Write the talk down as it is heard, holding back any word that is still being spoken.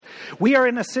We are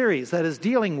in a series that is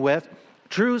dealing with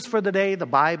Truths for the Day, the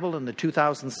Bible, and the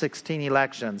 2016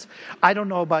 elections. I don't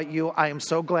know about you. I am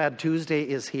so glad Tuesday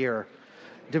is here.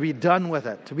 To be done with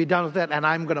it. And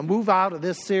I'm going to move out of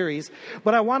this series.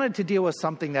 But I wanted to deal with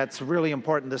something that's really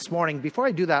important this morning. Before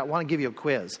I do that, I want to give you a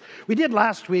quiz. We did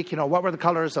last week, what were the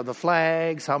colors of the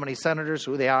flags, how many senators,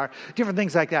 who they are, different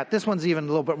things like that. This one's even a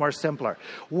little bit more simpler.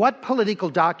 What political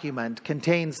document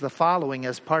contains the following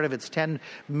as part of its 10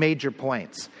 major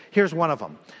points? Here's one of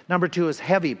them. Number 2 is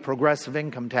heavy progressive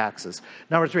income taxes.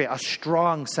 Number 3, a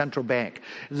strong central bank.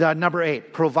 Number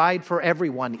 8, provide for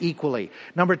everyone equally.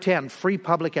 Number 10, free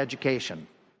public education.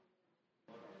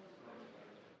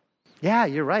 Yeah,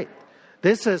 you're right.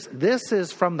 This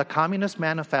is from the Communist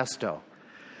Manifesto.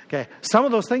 Okay, some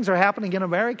of those things are happening in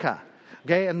America.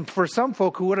 Okay, and for some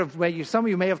folk who would have, some of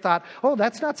you may have thought, oh,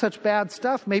 that's not such bad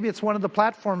stuff. Maybe it's one of the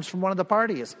platforms from one of the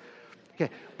parties.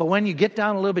 Okay, but when you get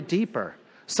down a little bit deeper,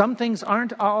 some things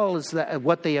aren't always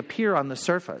what they appear on the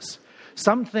surface.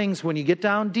 Some things, when you get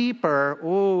down deeper,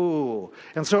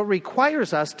 and so it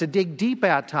requires us to dig deep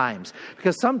at times,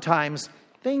 because sometimes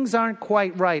things aren't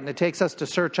quite right, and it takes us to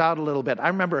search out a little bit.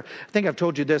 I think I've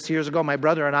told you this years ago, my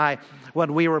brother and I,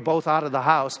 when we were both out of the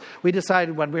house, we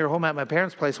decided when we were home at my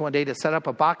parents' place one day to set up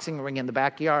a boxing ring in the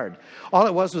backyard. All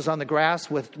it was on the grass.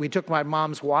 We took my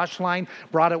mom's wash line,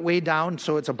 brought it way down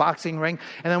so it's a boxing ring,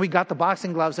 and then we got the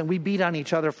boxing gloves and we beat on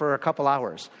each other for a couple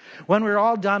hours. When we were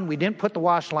all done, we didn't put the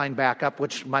wash line back up,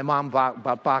 which my mom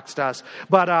boxed us,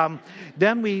 but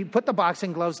then we put the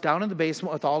boxing gloves down in the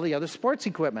basement with all the other sports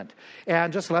equipment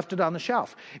and just left it on the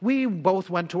shelf. We both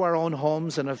went to our own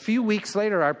homes, and a few weeks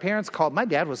later, our parents called. My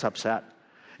dad was upset.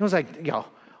 It was like,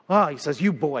 he says,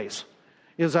 you boys.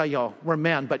 He was like, we're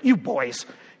men, but you boys,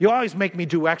 you always make me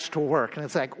do extra work. And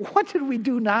it's like, what did we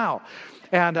do now?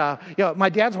 And, my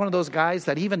dad's one of those guys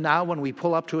that even now when we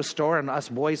pull up to a store and us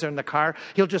boys are in the car,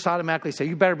 he'll just automatically say,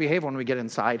 you better behave when we get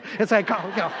inside. It's like,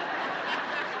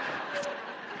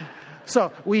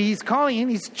 So he's calling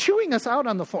and he's chewing me out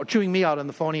on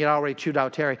the phone. He had already chewed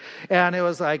out Terry. And it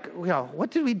was like, what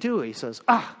did we do? He says,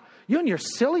 you and your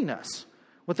silliness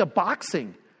with the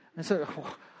boxing. I said,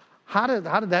 how did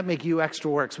that make you extra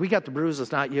work? So we got the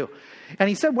bruises, not you. And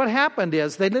he said what happened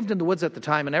is they lived in the woods at the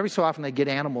time, and every so often they'd get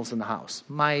animals in the house.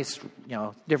 Mice,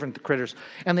 different critters.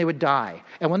 And they would die.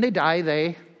 And when they die,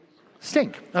 they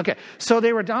stink. Okay, so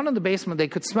they were down in the basement. They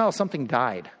could smell something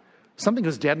died. Something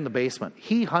was dead in the basement.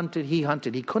 He hunted. He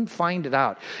couldn't find it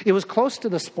out. It was close to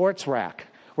the sports rack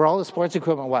where all the sports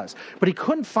equipment was. But he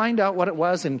couldn't find out what it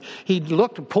was, and he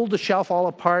looked, pulled the shelf all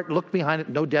apart, looked behind it,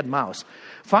 no dead mouse.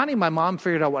 Finally, my mom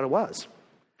figured out what it was.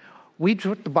 We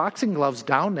put the boxing gloves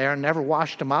down there and never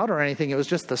washed them out or anything. It was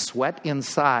just the sweat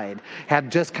inside.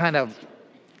 Had just kind of,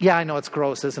 I know it's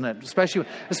gross, isn't it?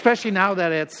 Especially now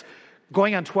that it's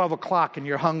going on 12 o'clock and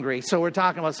you're hungry. So we're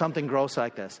talking about something gross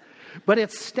like this. But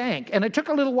it stank, and it took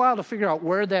a little while to figure out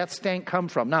where that stank come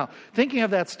from. Now, thinking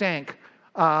of that stank,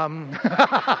 I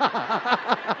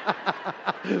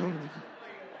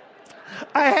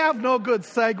have no good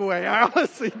segue. I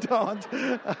honestly don't.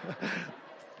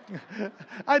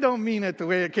 I don't mean it the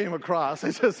way it came across.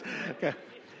 It's just, okay.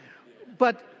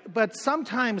 But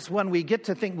sometimes when we get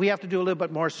to think, we have to do a little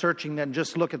bit more searching than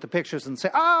just look at the pictures and say,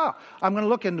 I'm going to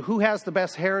look at who has the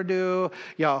best hairdo,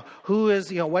 who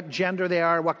is, what gender they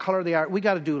are, what color they are. We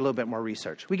got to do a little bit more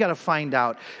research. We got to find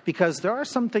out, because there are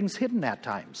some things hidden at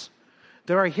times.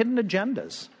 There are hidden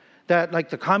agendas that, like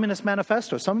the Communist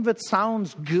Manifesto, some of it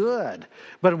sounds good,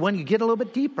 but when you get a little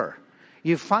bit deeper,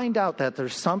 you find out that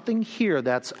there's something here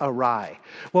that's awry.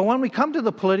 Well, when we come to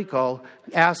the political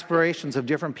aspirations of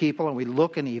different people and we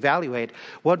look and evaluate,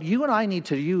 what you and I need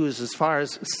to use as far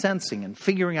as sensing and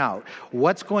figuring out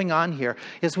what's going on here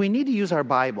is we need to use our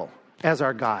Bible as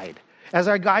our guide, as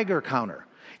our Geiger counter,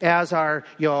 as our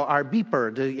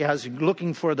beeper, as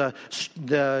looking for the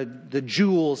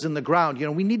jewels in the ground.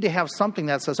 We need to have something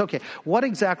that says, okay, what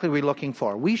exactly are we looking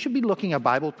for? We should be looking at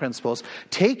Bible principles,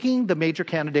 taking the major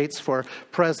candidates for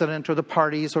president or the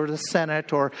parties or the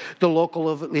Senate or the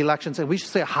local elections, and we should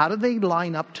say, how do they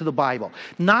line up to the Bible?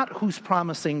 Not who's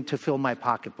promising to fill my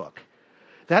pocketbook.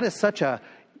 That is such a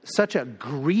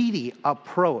greedy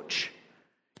approach.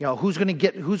 Who's going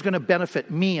to benefit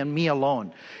me and me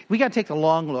alone? We got to take a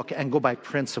long look and go by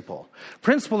principle.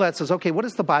 Principle that says, okay, what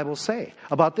does the Bible say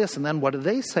about this? And then what do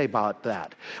they say about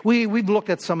that? We've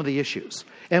looked at some of the issues.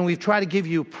 And we've tried to give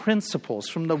you principles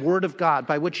from the Word of God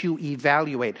by which you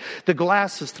evaluate. The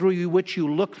glasses through which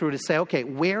you look through to say, okay,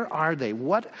 where are they?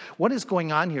 What is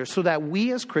going on here? So that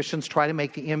we as Christians try to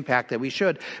make the impact that we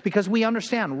should. Because we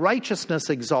understand righteousness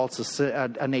exalts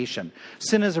a nation.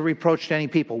 Sin is a reproach to any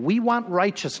people. We want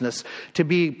righteousness to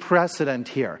be precedent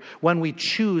here when we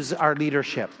choose our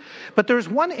leadership. But there's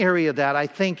one area that I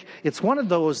think it's one of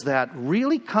those that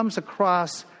really comes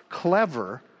across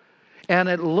clever, and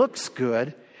it looks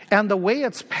good, and the way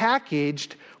it's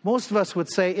packaged, most of us would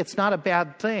say it's not a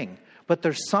bad thing, but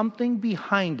there's something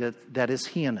behind it that is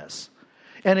heinous.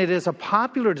 And it is a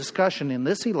popular discussion in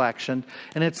this election,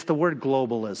 and it's the word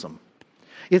globalism.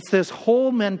 It's this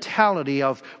whole mentality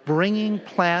of bringing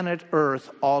planet Earth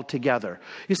all together.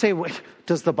 You say,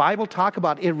 does the Bible talk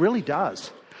about it? It really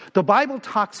does. The Bible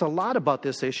talks a lot about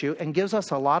this issue and gives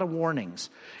us a lot of warnings.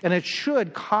 And it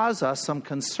should cause us some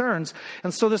concerns.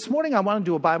 And so this morning I want to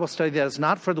do a Bible study that is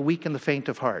not for the weak and the faint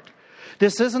of heart.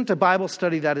 This isn't a Bible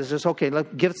study that is just, okay, let's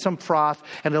give it some froth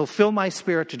and it'll fill my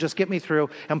spirit to just get me through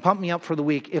and pump me up for the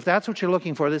week. If that's what you're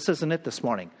looking for, this isn't it this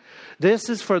morning. This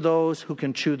is for those who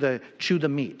can chew the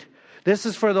meat. This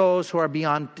is for those who are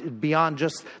beyond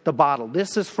just the bottle.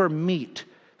 This is for meat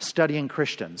studying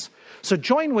Christians. So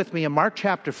join with me in Mark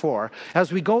chapter 4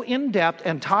 as we go in depth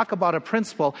and talk about a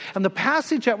principle. And the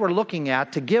passage that we're looking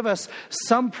at to give us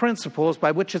some principles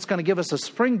by which it's going to give us a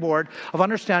springboard of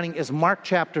understanding is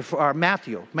Matthew.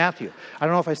 I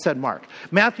don't know if I said Mark.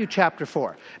 Matthew chapter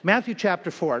 4. Matthew chapter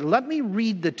 4. Let me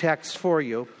read the text for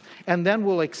you, and then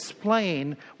we'll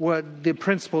explain what the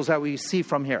principles that we see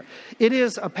from here. It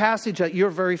is a passage that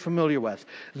you're very familiar with.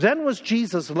 Then was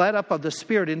Jesus led up of the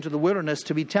Spirit into the wilderness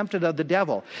to be tempted of the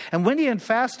devil. And when he had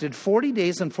fasted 40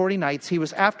 days and 40 nights, he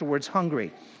was afterwards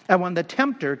hungry. And when the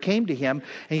tempter came to him,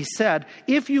 and he said,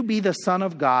 "If you be the Son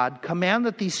of God, command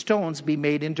that these stones be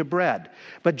made into bread."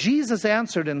 But Jesus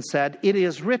answered and said, "It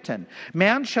is written,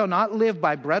 man shall not live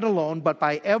by bread alone, but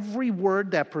by every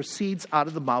word that proceeds out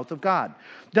of the mouth of God."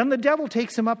 Then the devil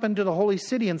takes him up into the holy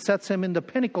city and sets him in the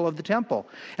pinnacle of the temple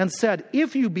and said,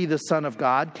 "If you be the Son of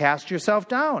God, cast yourself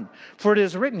down. For it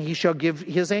is written, he shall give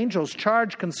his angels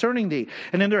charge concerning thee,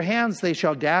 and in their hands they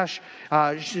shall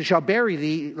bury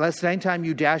thee, lest any time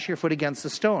you dash your foot against a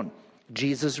stone."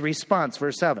 Jesus' response,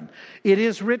 verse 7, "It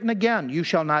is written again, you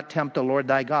shall not tempt the Lord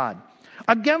thy God."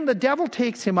 Again, the devil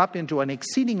takes him up into an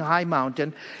exceeding high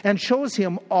mountain and shows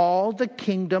him all the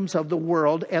kingdoms of the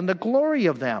world and the glory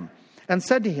of them, and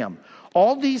said to him,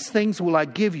 "All these things will I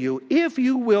give you if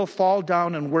you will fall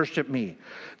down and worship me."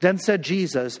 Then said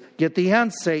Jesus, "Get thee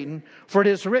hence, Satan, for it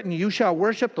is written, you shall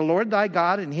worship the Lord thy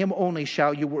God, and him only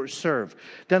shall you serve."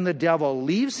 Then the devil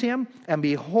leaves him, and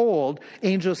behold,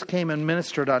 angels came and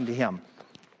ministered unto him.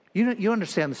 You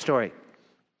understand the story.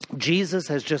 Jesus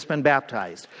has just been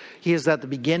baptized. He is at the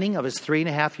beginning of his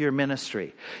 3.5-year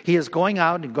ministry. He is going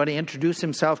out and going to introduce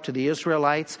himself to the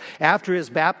Israelites. After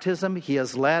his baptism, he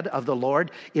is led of the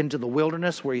Lord into the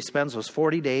wilderness where he spends those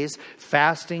 40 days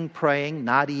fasting, praying,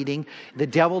 not eating. The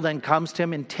devil then comes to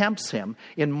him and tempts him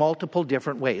in multiple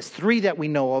different ways. 3 that we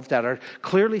know of that are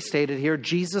clearly stated here.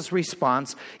 Jesus'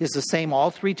 response is the same all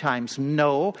 3 times,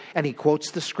 no, and he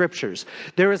quotes the scriptures.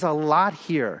 There is a lot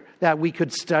here that we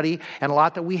could study and a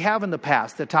lot that we have in the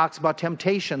past that talks about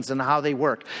temptations and how they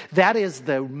work. That is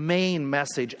the main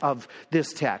message of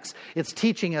this text. It's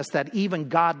teaching us that even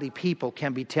godly people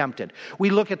can be tempted.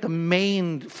 We look at the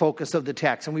main focus of the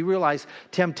text and we realize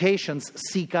temptations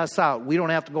seek us out. We don't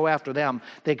have to go after them.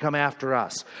 They come after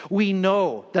us. We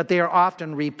know that they are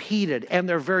often repeated and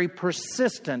they're very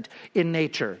persistent in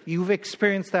nature. You've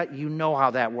experienced that. You know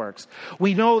how that works.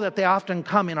 We know that they often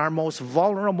come in our most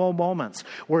vulnerable moments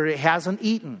where it hasn't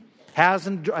eaten,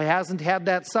 hasn't had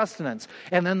that sustenance.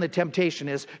 And then the temptation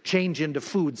is change into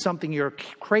food, something you're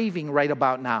craving right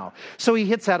about now. So he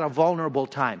hits at a vulnerable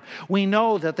time. We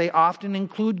know that they often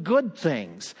include good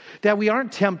things, that we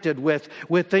aren't tempted with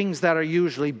things that are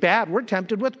usually bad. We're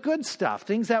tempted with good stuff,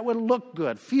 things that would look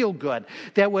good, feel good,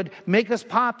 that would make us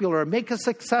popular, make us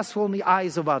successful in the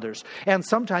eyes of others. And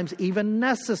sometimes even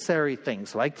necessary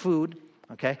things like food.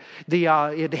 Okay,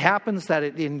 it happens that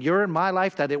in your and my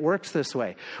life that it works this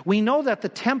way. We know that the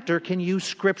tempter can use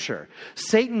Scripture.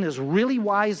 Satan is really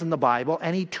wise in the Bible,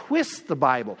 and he twists the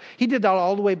Bible. He did that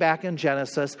all the way back in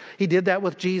Genesis. He did that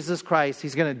with Jesus Christ.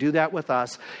 He's going to do that with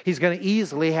us. He's going to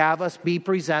easily have us be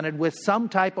presented with some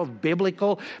type of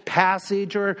biblical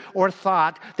passage or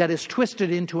thought that is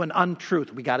twisted into an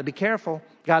untruth. We got to be careful.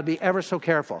 Got to be ever so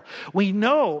careful. We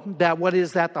know that what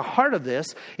is at the heart of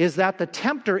this is that the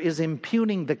tempter is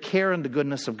impugning the care and the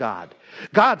goodness of God.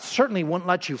 God certainly wouldn't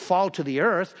let you fall to the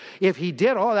earth. If he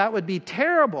did, that would be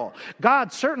terrible.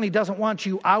 God certainly doesn't want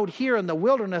you out here in the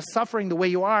wilderness suffering the way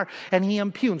you are, and he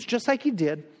impugns, just like he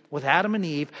did with Adam and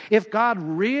Eve. If God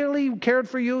really cared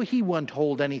for you, he wouldn't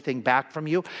hold anything back from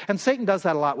you. And Satan does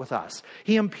that a lot with us.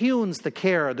 He impugns the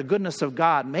care, the goodness of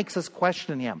God, makes us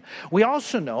question him. We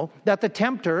also know that the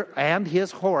tempter and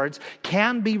his hordes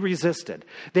can be resisted.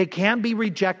 They can be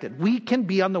rejected. We can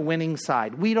be on the winning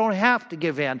side. We don't have to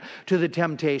give in to the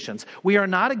temptations. We are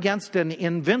not against an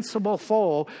invincible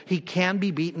foe. He can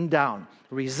be beaten down.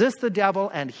 Resist the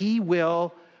devil and he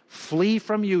will flee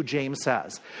from you, James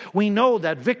says. We know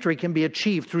that victory can be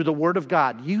achieved through the Word of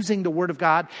God, using the Word of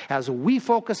God as we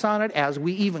focus on it, as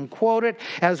we even quote it,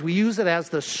 as we use it as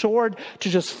the sword to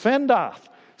just fend off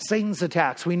Satan's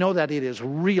attacks. We know that it is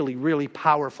really, really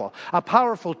powerful. A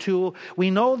powerful tool.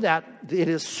 We know that it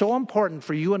is so important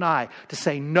for you and I to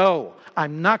say, no,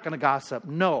 I'm not going to gossip.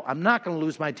 No, I'm not going to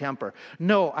lose my temper.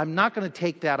 No, I'm not going to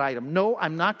take that item. No,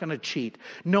 I'm not going to cheat.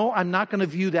 No, I'm not going to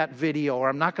view that video, or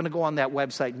I'm not going to go on that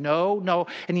website. No.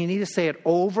 And you need to say it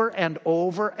over and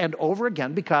over and over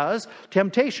again, because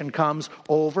temptation comes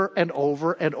over and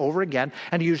over and over again,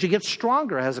 and it usually gets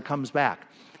stronger as it comes back.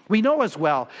 We know as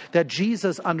well that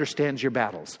Jesus understands your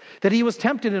battles, that he was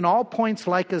tempted in all points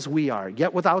like as we are,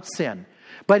 yet without sin.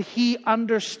 But he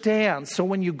understands. So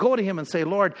when you go to him and say,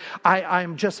 Lord,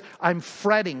 I'm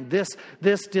fretting.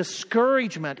 This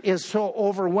discouragement is so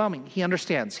overwhelming. He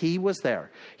understands. He was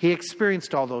there. He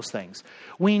experienced all those things.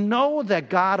 We know that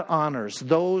God honors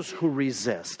those who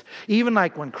resist. Even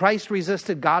like when Christ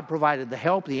resisted, God provided the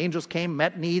help. The angels came,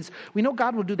 met needs. We know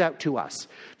God will do that to us.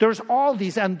 There's all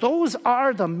these, and those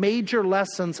are the major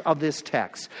lessons of this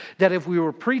text. That if we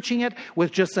were preaching it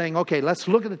with just saying, okay, let's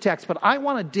look at the text, but I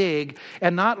want to dig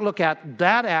and not look at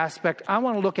that aspect. I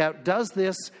want to look at, does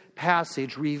this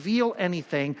passage reveal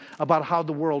anything about how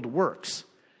the world works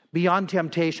beyond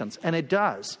temptations? And it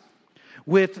does.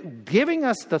 With giving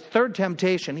us the third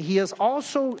temptation, he is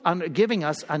also giving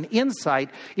us an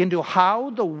insight into how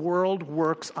the world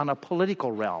works on a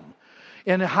political realm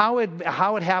and how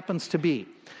it happens to be.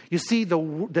 You see,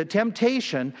 the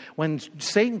temptation, when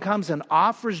Satan comes and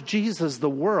offers Jesus the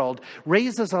world,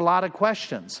 raises a lot of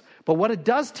questions. But what it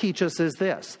does teach us is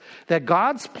this, that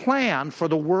God's plan for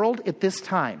the world at this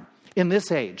time, in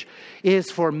this age,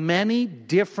 is for many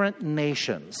different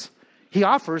nations. He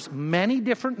offers many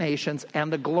different nations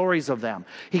and the glories of them.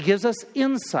 He gives us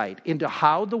insight into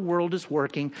how the world is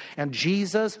working, and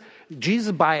Jesus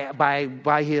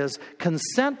by his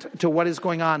consent to what is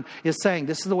going on is saying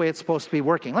this is the way it's supposed to be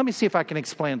working. Let me see if I can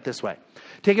explain it this way.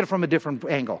 Take it from a different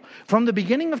angle. From the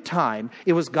beginning of time,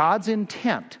 it was God's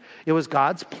intent. It was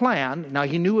God's plan. Now,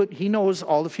 he knew it. He knows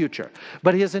all the future.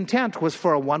 But his intent was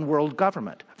for a one-world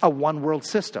government, a one-world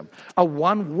system, a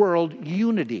one-world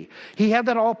unity. He had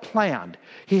that all planned.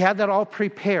 He had that all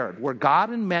prepared, where God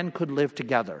and men could live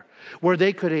together, where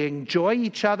they could enjoy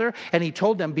each other. And he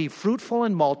told them, be fruitful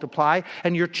and multiply,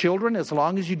 and your children, as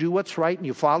long as you do what's right and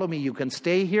you follow me, you can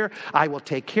stay here. I will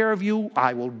take care of you.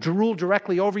 I will rule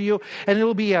directly over you. And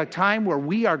it'll be a time where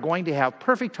we are going to have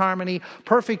perfect harmony,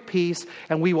 perfect peace,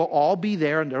 and we will all be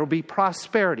there, and there will be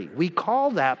prosperity. We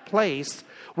call that place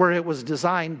where it was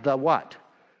designed the what?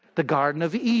 The Garden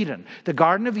of Eden. The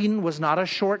Garden of Eden was not a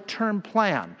short-term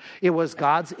plan. It was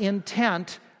God's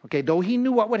intent. Okay, though he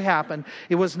knew what would happen,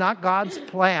 it was not God's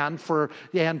plan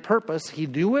and purpose. He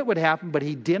knew it would happen, but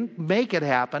he didn't make it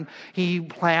happen. He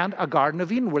planned a Garden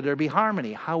of Eden where there be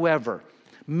harmony. However,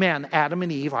 men, Adam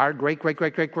and Eve, our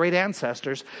great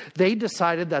ancestors, they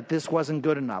decided that this wasn't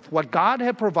good enough. What God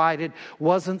had provided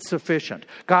wasn't sufficient.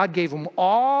 God gave them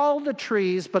all the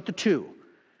trees but the two.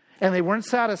 And they weren't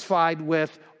satisfied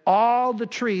with all the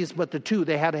trees but the two.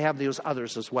 They had to have those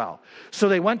others as well. So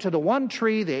they went to the one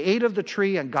tree, they ate of the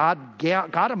tree, and God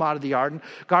got them out of the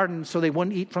garden so they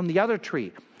wouldn't eat from the other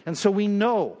tree. And so we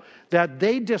know that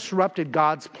they disrupted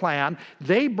God's plan.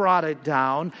 They brought it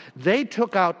down. They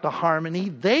took out the harmony.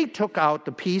 They took out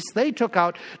the peace. They took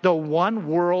out the one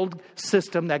world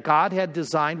system that God had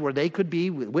designed where they could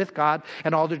be with God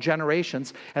and all their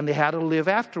generations, and they had to live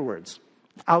afterwards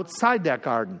outside that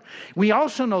garden. We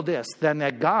also know this, then,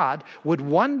 that God would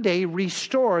one day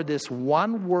restore this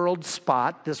one world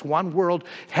spot, this one world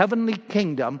heavenly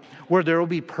kingdom where there will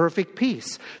be perfect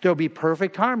peace. There will be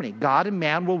perfect harmony. God and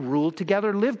man will rule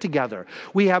together, live together.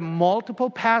 We have multiple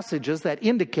passages that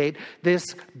indicate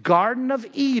this Garden of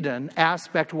Eden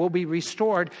aspect will be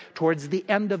restored towards the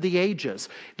end of the ages.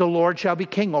 The Lord shall be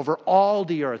king over all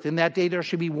the earth. In that day there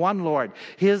shall be one Lord.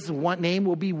 His one name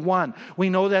will be one. We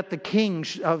know that the king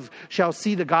shall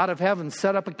see the God of heaven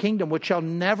set up a kingdom which shall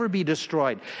never be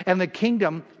destroyed. And the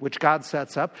kingdom which God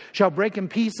sets up shall break in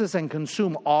pieces and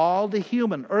consume all the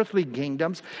human earthly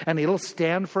kingdoms, and it'll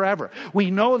stand forever.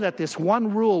 We know that this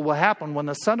one rule will happen when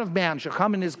the Son of Man shall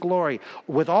come in his glory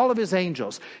with all of his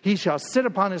angels. He shall sit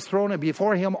upon his throne, and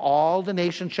before him all the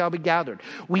nations shall be gathered.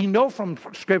 We know from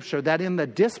Scripture that in the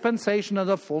dispensation of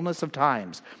the fullness of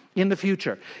times, in the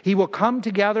future, he will come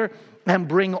together and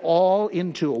bring all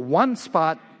into one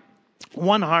spot,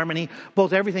 one harmony,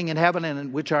 both everything in heaven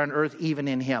and which are on earth, even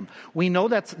in him. We know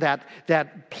that's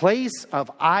that place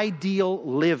of ideal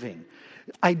living,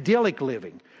 idyllic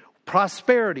living,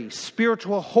 prosperity,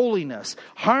 spiritual holiness,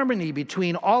 harmony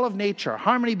between all of nature,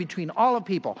 harmony between all of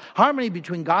people, harmony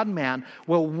between God and man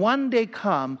will one day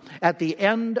come at the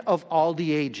end of all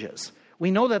the ages. We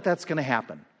know that that's going to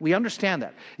happen. We understand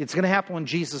that. It's going to happen when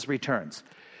Jesus returns.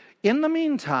 In the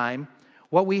meantime,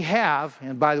 what we have,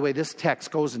 and by the way, this text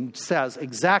goes and says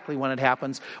exactly when it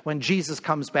happens, when Jesus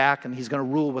comes back and he's going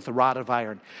to rule with a rod of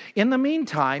iron. In the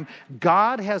meantime,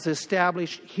 God has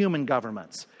established human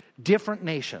governments, different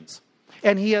nations.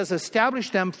 And he has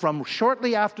established them from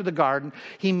shortly after the garden.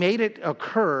 He made it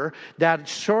occur that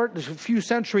a few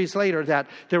centuries later that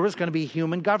there was going to be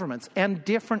human governments and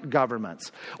different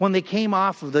governments. When they came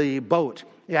off of the boat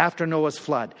after Noah's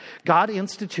flood, God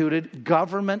instituted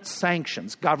government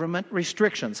sanctions, government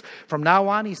restrictions. From now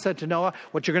on, he said to Noah,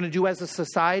 what you're going to do as a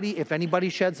society, if anybody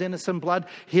sheds innocent blood,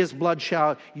 his blood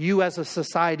shall you as a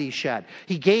society shed.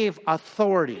 He gave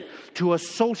authority to a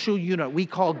social unit we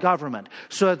call government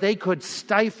so that they could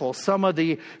stifle some of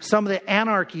the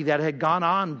anarchy that had gone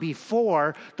on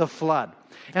before the flood.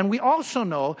 And we also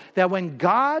know that when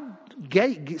God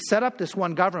set up this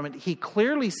one government, he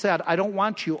clearly said, I don't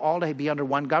want you all to be under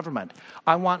one government.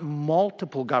 I want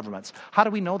multiple governments. How do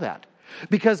we know that?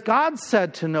 Because God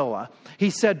said to Noah, he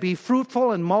said, be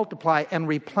fruitful and multiply and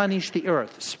replenish the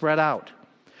earth. Spread out.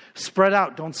 Spread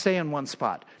out. Don't stay in one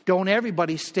spot. Don't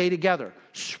everybody stay together.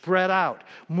 Spread out.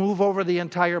 Move over the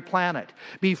entire planet.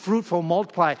 Be fruitful,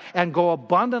 multiply, and go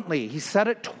abundantly. He said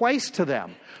it twice to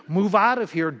them. Move out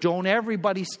of here. Don't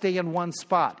everybody stay in one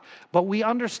spot. But we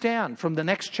understand from the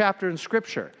next chapter in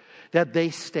Scripture that they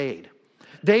stayed.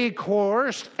 They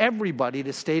coerced everybody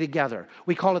to stay together.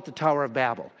 We call it the Tower of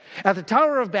Babel. At the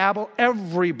Tower of Babel,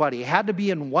 everybody had to be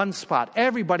in one spot.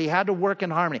 Everybody had to work in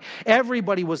harmony.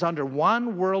 Everybody was under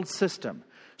one world system.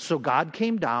 So God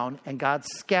came down and God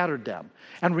scattered them.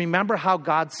 And remember how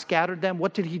God scattered them?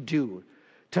 What did he do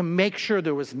to make sure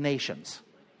there was nations?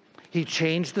 He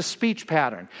changed the speech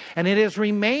pattern. And it has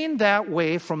remained that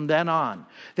way from then on.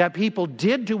 That people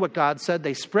did do what God said.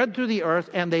 They spread through the earth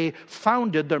and they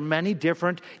founded their many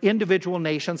different individual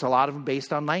nations, a lot of them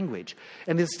based on language.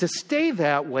 And it's to stay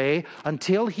that way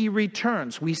until he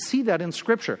returns. We see that in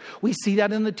Scripture. We see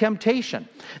that in the temptation.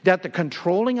 That the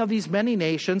controlling of these many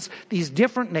nations, these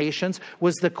different nations,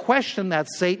 was the question that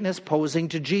Satan is posing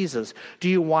to Jesus. Do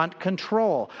you want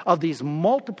control of these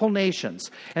multiple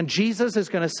nations? And Jesus is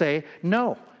going to say,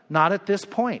 no, not at this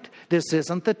point. This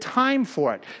isn't the time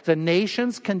for it. The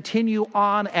nations continue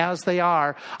on as they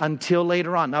are until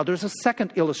later on. Now, there's a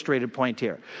second illustrated point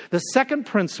here. The second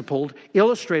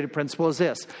illustrated principle is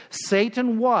this.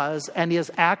 Satan was and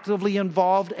is actively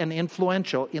involved and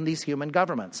influential in these human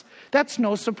governments. That's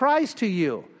no surprise to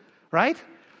you, right?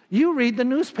 You read the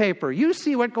newspaper. You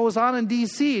see what goes on in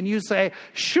D.C. and you say,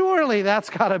 surely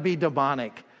that's got to be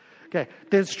demonic. Okay,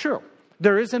 that's true.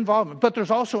 There is involvement, but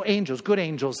there's also angels, good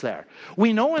angels there.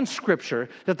 We know in Scripture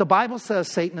that the Bible says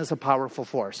Satan is a powerful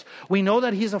force. We know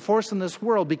that he's a force in this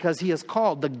world because he is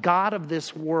called the God of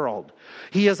this world.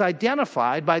 He is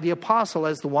identified by the apostle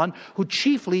as the one who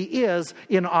chiefly is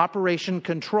in operation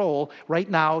control right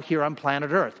now here on planet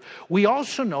Earth. We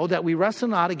also know that we wrestle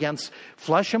not against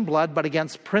flesh and blood, but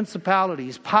against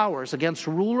principalities, powers, against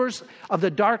rulers of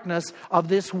the darkness of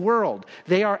this world.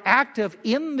 They are active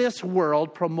in this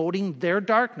world promoting their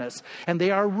darkness, and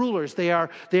they are rulers. They are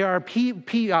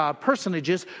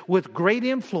personages with great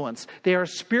influence. They are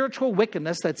spiritual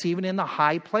wickedness that's even in the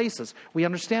high places. We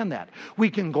understand that. We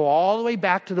can go all the way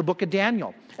back to the book of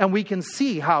Daniel, and we can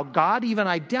see how God even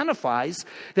identifies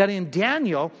that in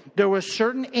Daniel there were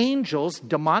certain angels,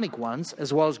 demonic ones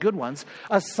as well as good ones,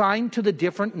 assigned to the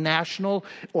different national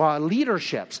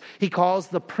leaderships. He calls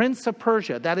the Prince of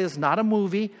Persia. That is not a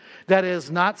movie. That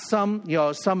is not some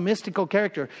mystical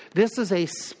character. This is a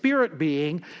spirit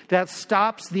being that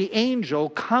stops the angel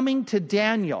coming to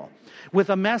Daniel. with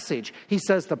a message. He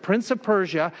says, the prince of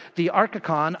Persia, the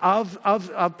archon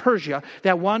of Persia,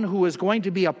 that one who is going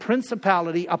to be a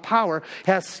principality, a power,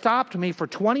 has stopped me for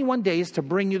 21 days to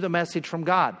bring you the message from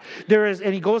God.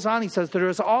 And he goes on, he says, there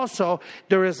is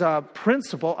a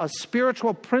principle, a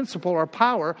spiritual principle or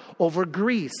power over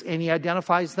Greece, and he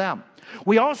identifies them.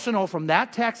 We also know from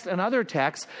that text and other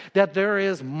texts that there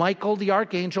is Michael the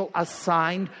archangel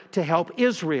assigned to help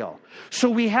Israel. So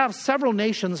we have several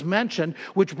nations mentioned,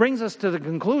 which brings us to the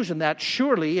conclusion that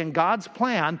surely in God's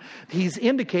plan, he's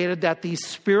indicated that these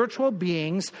spiritual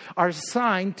beings are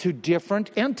assigned to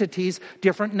different entities,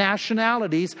 different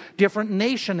nationalities, different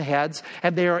nation heads,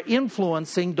 and they are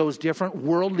influencing those different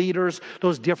world leaders,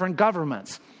 those different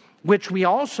governments. Which we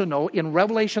also know in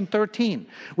Revelation 13,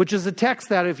 which is a text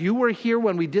that if you were here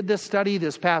when we did this study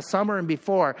this past summer and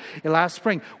before, last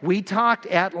spring, we talked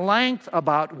at length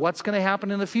about what's going to happen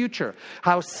in the future.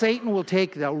 How Satan will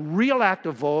take the real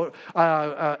active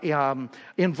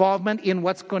involvement in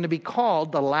what's going to be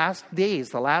called the last days,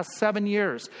 the last 7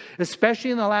 years, especially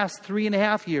in the last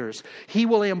 3.5 years. He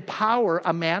will empower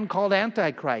a man called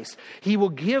Antichrist. He will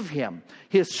give him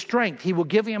his strength. He will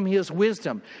give him his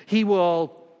wisdom. He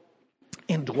will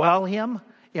indwell him,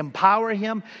 empower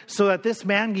him, so that this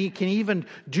man can even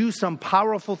do some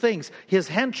powerful things. His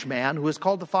henchman, who is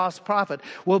called the false prophet,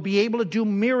 will be able to do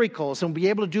miracles and be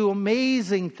able to do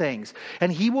amazing things.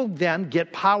 And he will then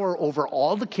get power over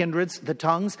all the kindreds, the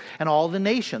tongues, and all the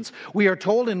nations. We are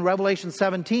told in Revelation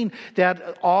 17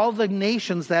 that all the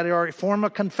nations that form a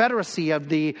confederacy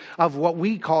of what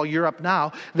we call Europe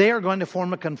now, they are going to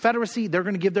form a confederacy. They're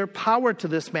going to give their power to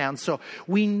this man. So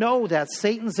we know that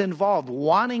Satan's involved,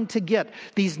 wanting to get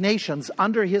these nations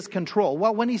under his control.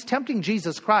 Well, when he's tempting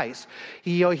Jesus Christ,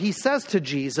 he says to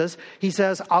Jesus, he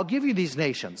says, I'll give you these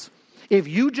nations. If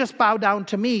you just bow down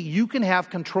to me, you can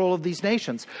have control of these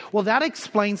nations. Well, that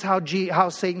explains how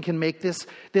Satan can make this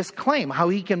claim, how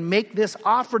he can make this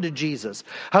offer to Jesus,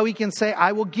 how he can say,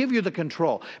 I will give you the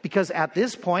control. Because at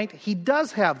this point, he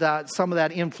does have some of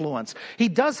that influence. He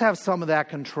does have some of that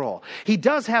control. He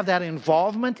does have that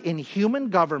involvement in human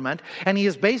government. And he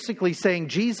is basically saying,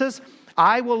 Jesus,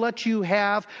 I will let you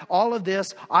have all of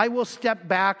this. I will step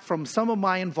back from some of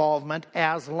my involvement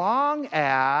as long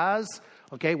as,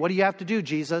 okay, what do you have to do,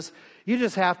 Jesus? You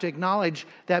just have to acknowledge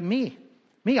that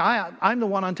I'm the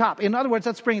one on top. In other words,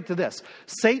 let's bring it to this.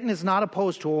 Satan is not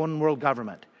opposed to a one world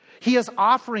government. He is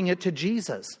offering it to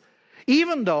Jesus.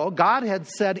 Even though God had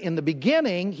said in the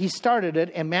beginning, he started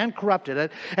it and man corrupted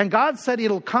it. And God said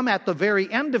it'll come at the very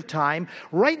end of time.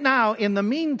 Right now, in the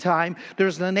meantime,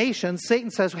 there's the nation.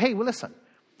 Satan says, hey, well, listen,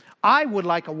 I would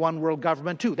like a one world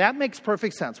government too. That makes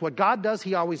perfect sense. What God does,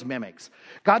 he always mimics.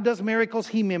 God does miracles,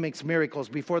 he mimics miracles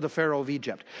before the Pharaoh of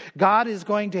Egypt. God is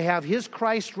going to have his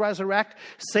Christ resurrect.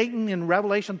 Satan in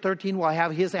Revelation 13 will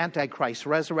have his Antichrist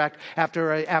resurrect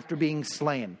after being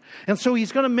slain. And so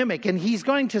he's going to mimic, and he's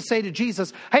going to say to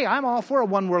Jesus, hey, I'm all for a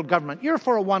one world government. You're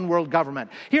for a one world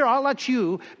government. Here, I'll let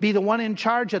you be the one in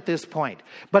charge at this point.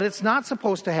 But it's not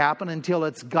supposed to happen until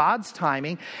it's God's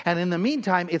timing. And in the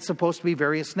meantime, it's supposed to be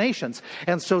various nations.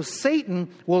 And so Satan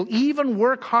will even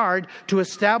work hard to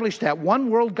establish that one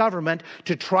world government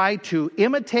to try to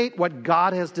imitate what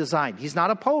God has designed. He's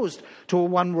not opposed to a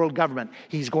one world government.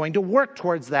 He's going to work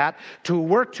towards that, to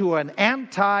work to an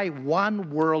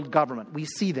anti-one world government. We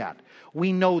see that.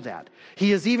 We know that.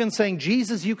 He is even saying,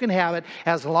 Jesus, you can have it.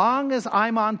 As long as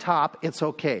I'm on top, it's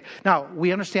okay. Now,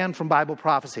 we understand from Bible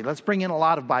prophecy. Let's bring in a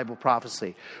lot of Bible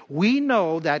prophecy. We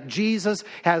know that Jesus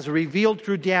has revealed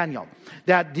through Daniel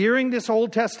that during this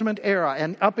Old Testament era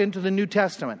and up into the New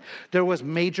Testament, there was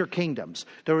major kingdoms.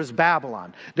 There was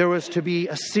Babylon. There was to be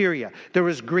Assyria. There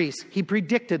was Greece. He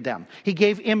predicted them. He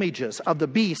gave images of the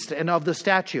beast and of the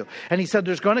statue. And he said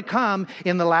there's going to come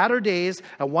in the latter days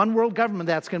a one world government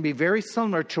that's going to be very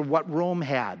similar to what Rome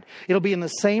had. It'll be in the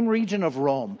same region of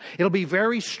Rome. It'll be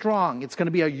very strong. It's going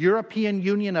to be a European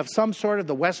Union of some sort of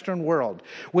the Western world.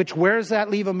 Where does that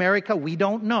leave America? We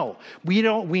don't know. We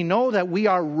know that we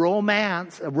are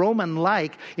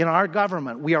Roman-like in our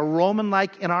government. We are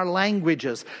Roman-like in our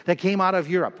languages that came out of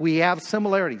Europe. We have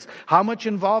similarities. How much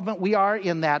involvement we are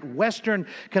in that Western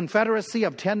Confederacy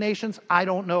of 10 nations, I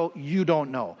don't know. You don't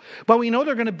know. But we know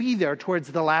they're going to be there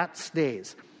towards the last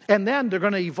days. And then they're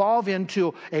going to evolve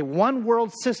into a one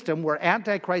world system where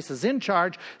Antichrist is in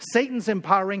charge, Satan's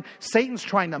empowering, Satan's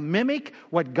trying to mimic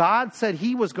what God said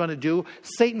he was going to do.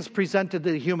 Satan's presented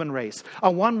to the human race.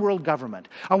 A one world government.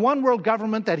 A one world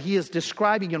government that he is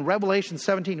describing in Revelation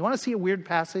 17. You want to see a weird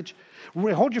passage?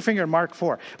 Hold your finger in Mark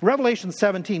 4. Revelation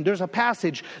 17, there's a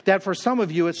passage that for some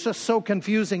of you it's just so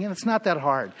confusing, and it's not that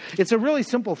hard. It's a really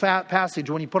simple passage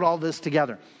when you put all this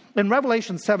together. In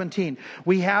Revelation 17,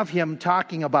 we have him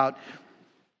talking about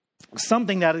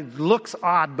something that looks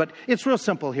odd, but it's real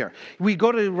simple here. We go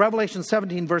to Revelation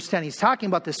 17, verse 10. He's talking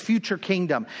about this future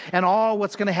kingdom and all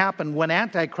what's going to happen when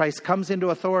Antichrist comes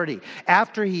into authority.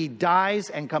 After he dies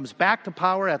and comes back to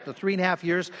power at the 3.5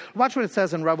 years. Watch what it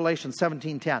says in Revelation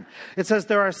 17:10. It says,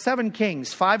 there are 7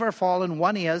 kings, 5 are fallen,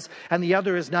 1 is, and the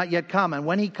other is not yet come. And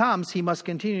when he comes, he must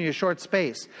continue a short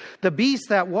space. The beast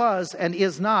that was and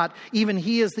is not, even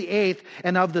he is the 8th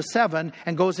and of the 7,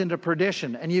 and goes into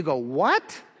perdition. And you go,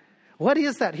 what? What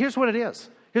is that? Here's what it is.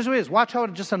 Here's what it is. Watch how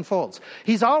it just unfolds.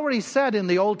 He's already said in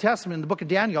the Old Testament, in the book of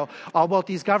Daniel, all about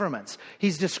these governments.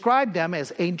 He's described them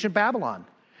as ancient Babylon.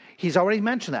 He's already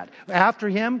mentioned that. After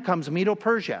him comes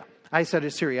Medo-Persia. I said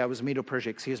Assyria. It was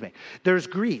Medo-Persia, excuse me. There's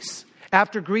Greece.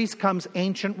 After Greece comes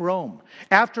ancient Rome.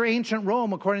 After ancient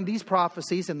Rome, according to these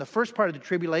prophecies, in the first part of the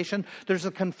tribulation, there's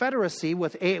a confederacy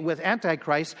with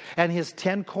Antichrist and his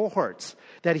 10 cohorts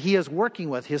that he is working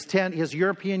with, his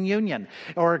European Union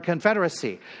or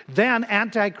confederacy. Then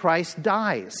Antichrist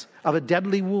dies of a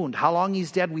deadly wound. How long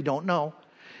he's dead, we don't know.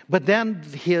 But then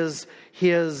his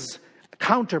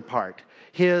counterpart,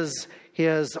 his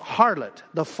harlot,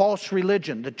 the false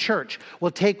religion, the church,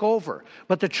 will take over.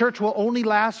 But the church will only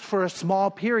last for a small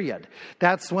period.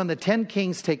 That's when the 10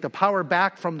 kings take the power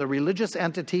back from the religious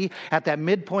entity at that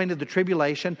midpoint of the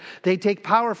tribulation. They take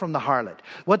power from the harlot.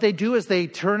 What they do is they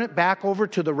turn it back over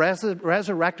to the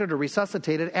resurrected or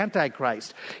resuscitated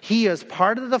Antichrist. He is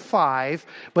part of the 5,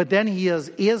 but then he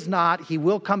is not. He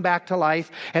will come back to life,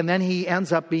 and then he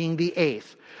ends up being the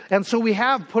 8th. And so we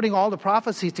have, putting all the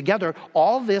prophecies together,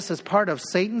 all this is part of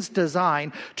Satan's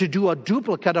design to do a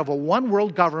duplicate of a one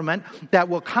world government that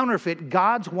will counterfeit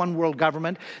God's one world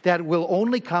government that will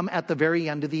only come at the very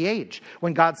end of the age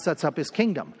when God sets up his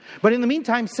kingdom. But in the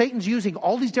meantime, Satan's using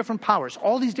all these different powers,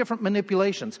 all these different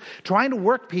manipulations, trying to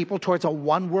work people towards a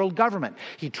one world government.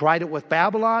 He tried it with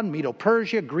Babylon,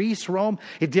 Medo-Persia, Greece, Rome.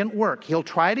 It didn't work. He'll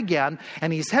try it again,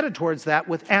 and he's headed towards that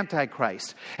with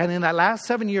Antichrist. And in that last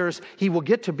 7 years, he will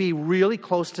get to be really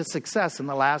close to success in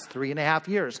the last 3.5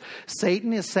 years.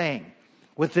 Satan is saying,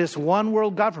 with this one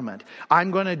world government,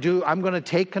 I'm going to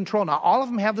take control. Now, all of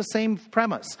them have the same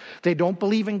premise. They don't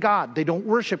believe in God. They don't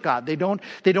worship God. They don't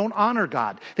honor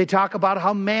God. They talk about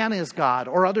how man is God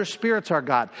or other spirits are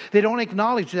God. They don't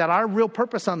acknowledge that our real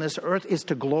purpose on this earth is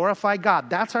to glorify God.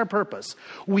 That's our purpose.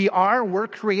 We're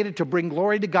created to bring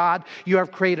glory to God. You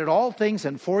have created all things,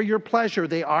 and for your pleasure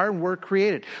they are and were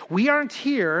created. We aren't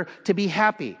here to be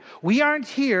happy. We aren't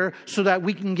here so that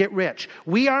we can get rich.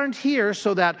 We aren't here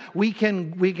so that we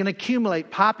can accumulate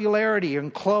popularity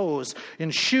and clothes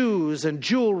and shoes and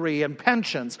jewelry and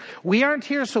pensions. We aren't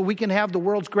here so we can have the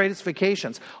world's greatest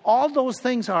vacations. All those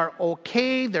things are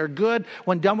okay. They're good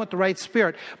when done with the right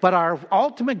spirit. But our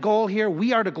ultimate goal here,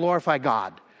 we are to glorify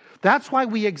God. That's why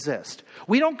we exist.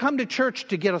 We don't come to church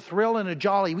to get a thrill and a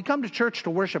jolly. We come to church to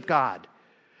worship God.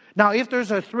 Now, if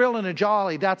there's a thrill and a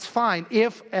jolly, that's fine.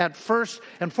 If at first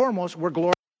and foremost we're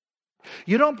glorifying.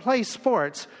 You don't play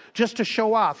sports just to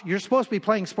show off. You're supposed to be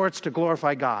playing sports to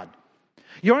glorify God.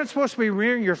 You aren't supposed to be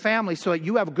rearing your family so that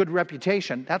you have a good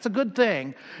reputation. That's a good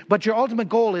thing, but your ultimate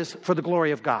goal is for the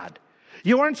glory of God.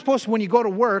 You aren't supposed to, when you go to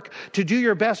work, to do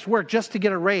your best work just to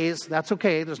get a raise. That's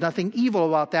okay. There's nothing evil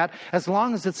about that. As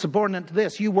long as it's subordinate to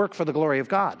this, you work for the glory of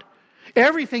God.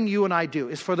 Everything you and I do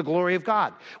is for the glory of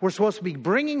God. We're supposed to be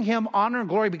bringing him honor and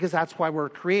glory because that's why we're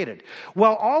created.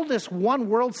 Well, all this one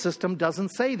world system doesn't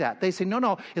say that. They say,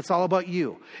 no, it's all about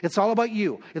you. It's all about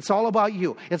you. It's all about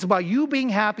you. It's about you being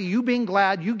happy, you being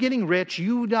glad, you getting rich,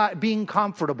 you not being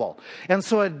comfortable. And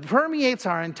so it permeates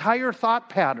our entire thought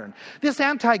pattern. This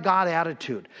anti-God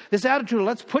attitude, this attitude,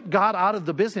 let's put God out of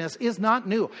the business, is not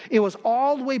new. It was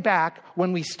all the way back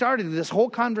when we started this whole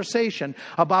conversation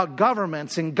about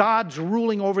governments and God's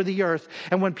ruling over the earth.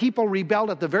 And when people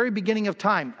rebelled at the very beginning of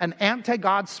time, an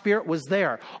anti-God spirit was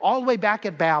there, all the way back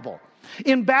at Babel.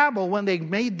 In Babel, when they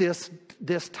made this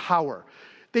tower,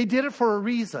 they did it for a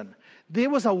reason.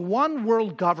 There was a one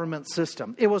world government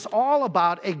system. It was all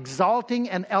about exalting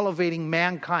and elevating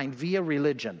mankind via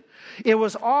religion. It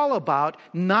was all about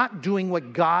not doing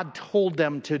what God told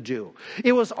them to do.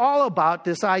 It was all about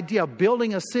this idea of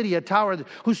building a city, a tower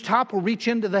whose top will reach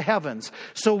into the heavens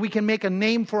so we can make a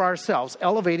name for ourselves,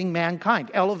 elevating mankind,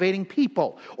 elevating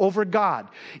people over God.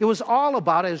 It was all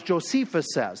about, as Josephus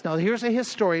says. Now, here's a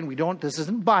historian. This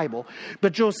isn't Bible,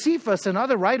 but Josephus and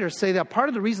other writers say that part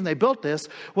of the reason they built this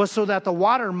was so that the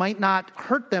water might not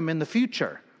hurt them in the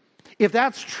future. If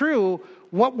that's true,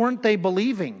 what weren't they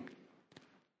believing?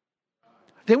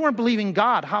 They weren't believing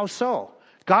God. How so?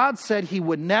 God said he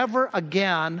would never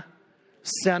again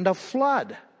send a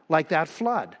flood like that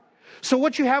flood. So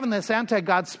what you have in this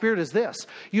anti-God spirit is this.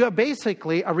 You have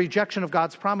basically a rejection of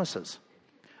God's promises.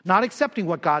 Not accepting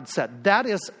what God said. That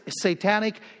is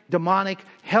satanic, demonic,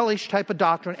 hellish type of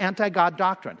doctrine, anti-God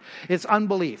doctrine. It's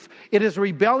unbelief. It is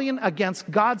rebellion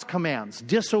against God's commands,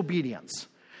 disobedience.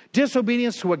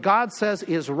 Disobedience to what God says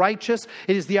is righteous.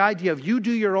 It is the idea of you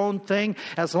do your own thing.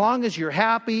 As long as you're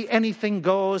happy, anything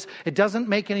goes. It doesn't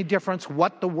make any difference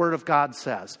what the Word of God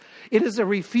says. It is a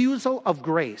refusal of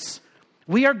grace.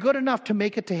 We are good enough to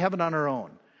make it to heaven on our own.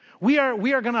 We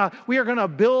are gonna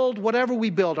build whatever we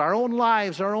build, our own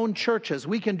lives, our own churches.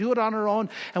 We can do it on our own,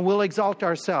 and we'll exalt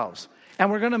ourselves. And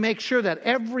we're going to make sure that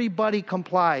everybody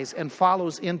complies and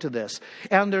follows into this.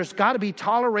 And there's got to be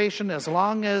toleration as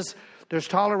long as there's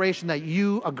toleration that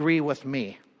you agree with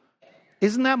me.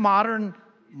 Isn't that modern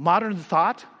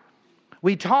thought?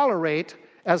 We tolerate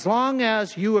as long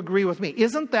as you agree with me.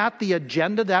 Isn't that the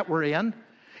agenda that we're in?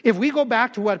 If we go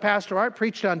back to what Pastor Art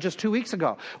preached on just 2 weeks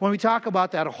ago, when we talk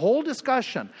about that whole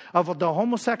discussion of the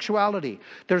homosexuality,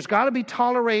 there's got to be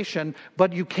toleration,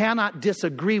 but you cannot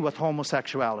disagree with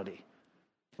homosexuality.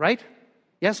 Right?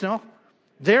 Yes, no?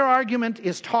 Their argument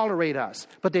is tolerate us,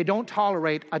 but they don't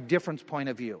tolerate a different point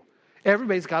of view.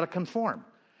 Everybody's got to conform.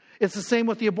 It's the same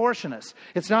with the abortionists.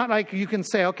 It's not like you can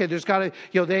say, okay, there's got to,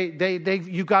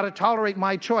 you got to tolerate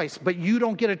my choice, but you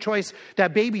don't get a choice.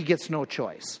 That baby gets no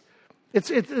choice. It's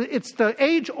the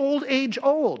age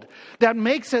old that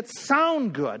makes it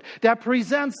sound good, that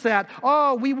presents that,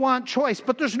 oh, we want choice,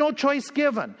 but there's no choice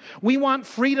given. We want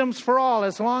freedoms for all.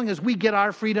 As long as we get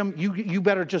our freedom, you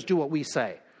better just do what we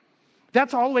say.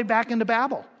 That's all the way back into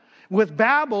Babel. With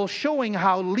Babel showing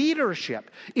how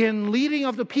leadership in leading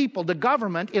of the people, the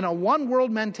government in a one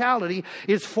world mentality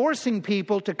is forcing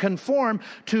people to conform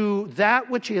to that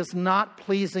which is not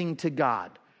pleasing to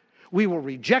God. We will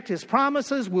reject His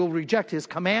promises. We'll reject His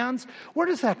commands. Where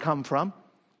does that come from?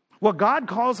 Well, God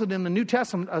calls it in the New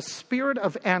Testament a spirit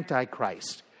of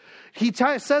Antichrist. He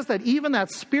says that even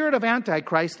that spirit of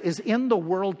Antichrist is in the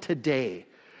world today.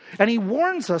 And He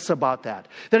warns us about that.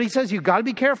 That He says you've got to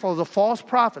be careful of the false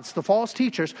prophets, the false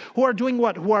teachers, who are doing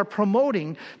what? Who are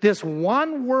promoting this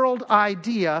one world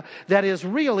idea that is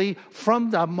really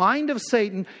from the mind of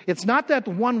Satan. It's not that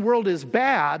the one world is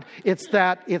bad. It's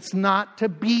that it's not to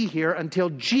be here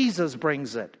until Jesus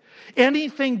brings it.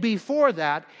 Anything before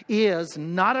that is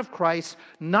not of Christ,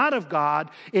 not of God.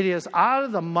 It is out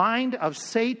of the mind of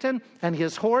Satan and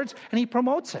his hordes, and he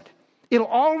promotes it. It'll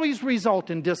always result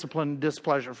in discipline and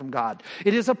displeasure from God.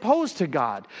 It is opposed to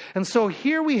God. And so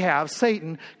here we have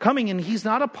Satan coming in. He's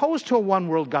not opposed to a one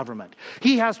world government.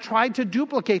 He has tried to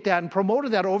duplicate that and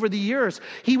promoted that over the years.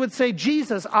 He would say,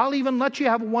 Jesus, I'll even let you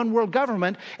have a one world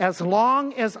government as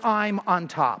long as I'm on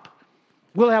top.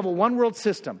 We'll have a one world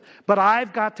system, but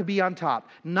I've got to be on top.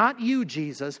 Not you,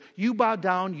 Jesus. You bow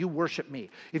down, you worship me.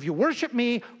 If you worship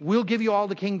me, we'll give you all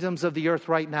the kingdoms of the earth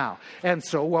right now. And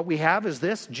so what we have is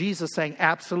this, Jesus saying,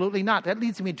 absolutely not. That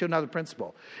leads me to another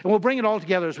principle. And we'll bring it all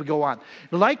together as we go on.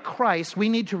 Like Christ, we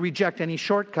need to reject any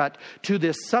shortcut to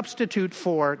this substitute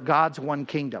for God's one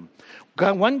kingdom.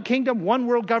 One kingdom, one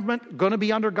world government, going to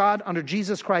be under God, under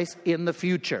Jesus Christ in the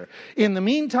future. In the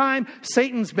meantime,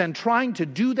 Satan's been trying to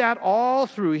do that all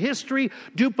through history,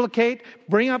 duplicate,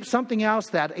 bring up something else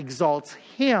that exalts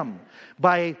him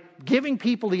by giving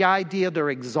people the idea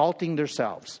they're exalting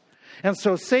themselves. And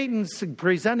so Satan's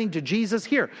presenting to Jesus,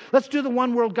 here, let's do the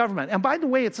one world government. And by the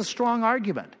way, it's a strong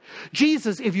argument.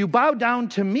 Jesus, if you bow down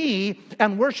to me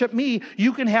and worship me,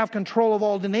 you can have control of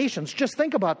all the nations. Just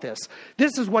think about this.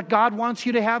 This is what God wants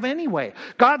you to have anyway.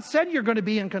 God said you're going to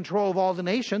be in control of all the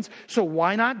nations, so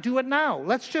why not do it now?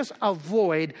 Let's just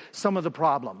avoid some of the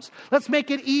problems. Let's make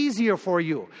it easier for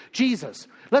you. Jesus,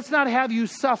 let's not have you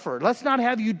suffer. Let's not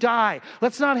have you die.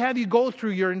 Let's not have you go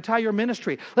through your entire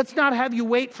ministry. Let's not have you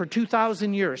wait for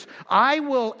 2,000 years. I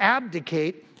will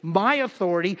abdicate my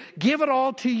authority, give it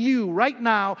all to you right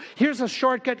now. Here's a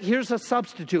shortcut. Here's a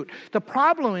substitute. The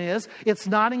problem is it's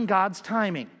not in God's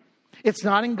timing. It's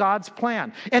not in God's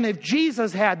plan. And if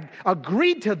Jesus had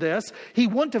agreed to this, he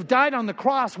wouldn't have died on the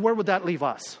cross. Where would that leave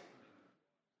us?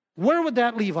 Where would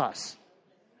that leave us?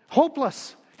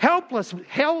 Hopeless, helpless,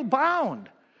 hell-bound.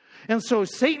 And so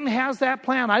Satan has that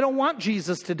plan. I don't want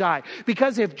Jesus to die.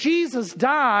 Because if Jesus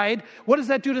died, what does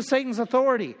that do to Satan's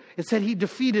authority? It said he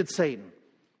defeated Satan.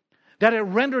 That it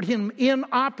rendered him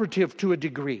inoperative to a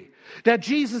degree. That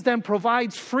Jesus then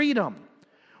provides freedom.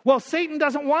 Well, Satan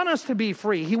doesn't want us to be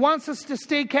free. He wants us to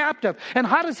stay captive. And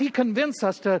how does he convince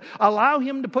us to allow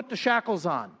him to put the shackles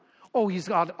on? Oh, he's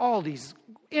got all these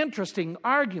interesting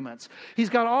arguments. He's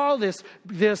got all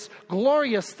this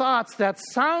glorious thoughts that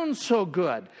sound so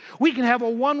good. We can have a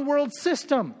one world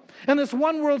system. And this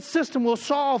one world system will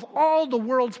solve all the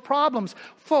world's problems.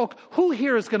 Folk, who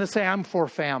here is going to say, I'm for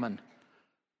famine?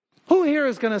 Who here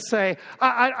is going to say,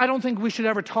 I don't think we should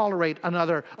ever tolerate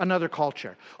another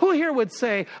culture? Who here would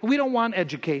say, we don't want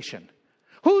education?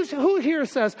 Who here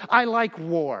says, I like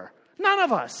war? None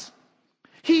of us.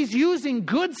 He's using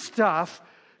good stuff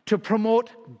to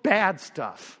promote bad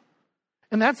stuff.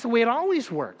 And that's the way it always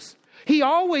works. He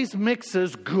always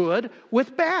mixes good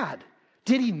with bad.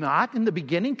 Did he not, in the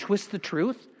beginning, twist the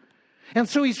truth? And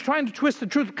so he's trying to twist the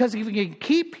truth because if he can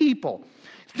keep people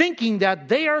thinking that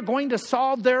they are going to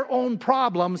solve their own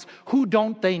problems, who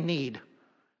don't they need?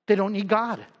 They don't need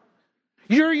God.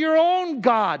 You're your own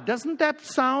God. Doesn't that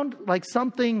sound like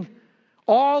something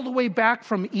all the way back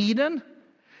from Eden?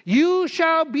 You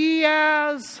shall be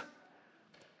as...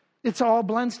 It's all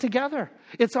blends together.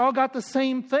 It's all got the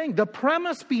same thing. The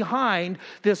premise behind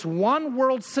this one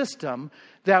world system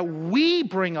that we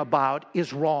bring about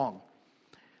is wrong.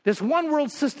 This one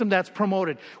world system that's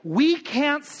promoted. We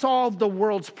can't solve the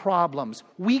world's problems.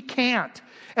 We can't.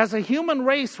 As a human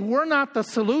race, we're not the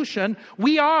solution.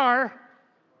 We're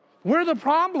the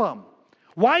problem.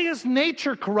 Why is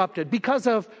nature corrupted? Because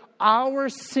of our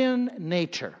sin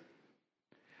nature.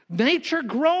 Nature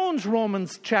groans,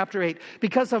 Romans chapter 8,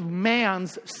 because of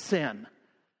man's sin.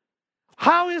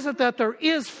 How is it that there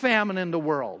is famine in the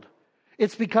world?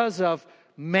 It's because of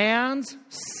man's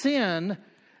sin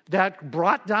that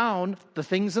brought down the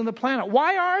things in the planet.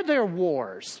 Why are there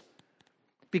wars?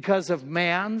 Because of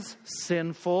man's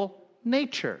sinful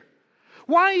nature.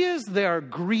 Why is there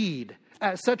greed,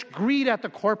 such greed at the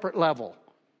corporate level?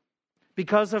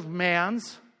 Because of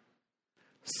man's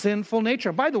sinful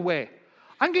nature. By the way,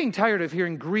 I'm getting tired of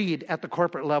hearing greed at the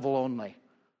corporate level only.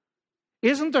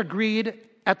 Isn't there greed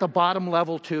at the bottom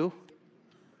level too?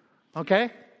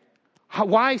 Okay?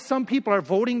 Why some people are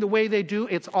voting the way they do,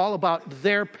 it's all about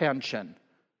their pension.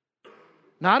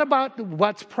 Not about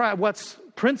what's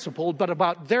principled, but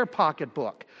about their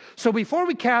pocketbook. So before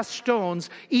we cast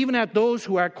stones, even at those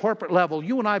who are at corporate level,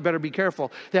 you and I better be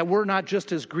careful that we're not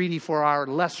just as greedy for our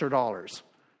lesser dollars.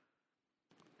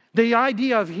 The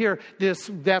idea of here,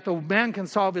 that the man can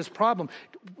solve his problem,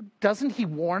 doesn't he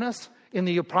warn us in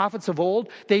the prophets of old?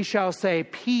 They shall say,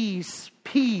 peace,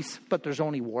 peace, but there's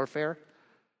only warfare.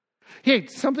 Hey,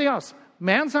 something else.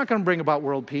 Man's not going to bring about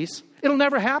world peace. It'll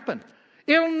never happen.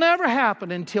 It'll never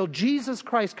happen until Jesus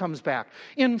Christ comes back.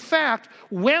 In fact,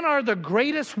 when are the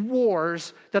greatest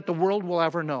wars that the world will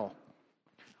ever know?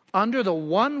 Under the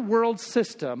one world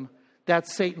system that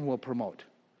Satan will promote.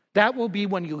 That will be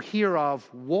when you hear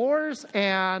of wars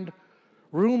and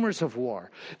rumors of war.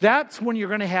 That's when you're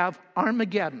going to have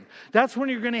Armageddon. That's when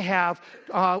you're going to have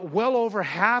well over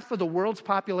half of the world's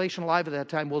population alive at that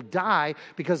time will die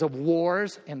because of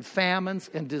wars and famines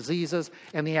and diseases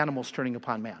and the animals turning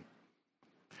upon man.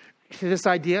 See this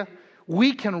idea?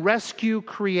 We can rescue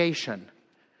creation.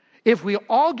 If we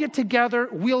all get together,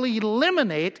 we'll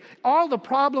eliminate all the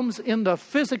problems in the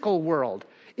physical world.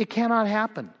 It cannot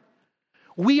happen.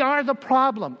 We are the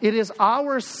problem. It is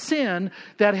our sin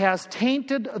that has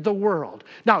tainted the world.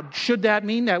 Now, should that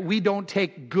mean that we don't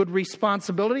take good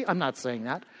responsibility? I'm not saying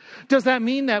that. Does that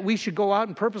mean that we should go out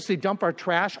and purposely dump our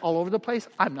trash all over the place?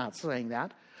 I'm not saying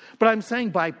that. But I'm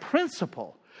saying by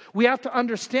principle, we have to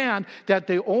understand that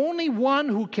the only one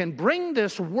who can bring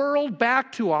this world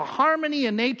back to a harmony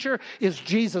in nature is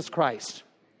Jesus Christ.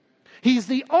 He's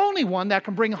the only one that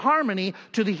can bring harmony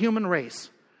to the human race.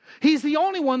 He's the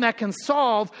only one that can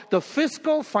solve the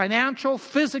fiscal, financial,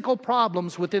 physical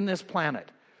problems within this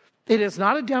planet. It is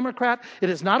not a Democrat,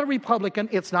 it is not a Republican,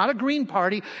 it's not a Green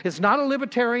Party, it's not a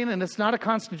Libertarian, and it's not a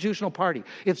Constitutional Party.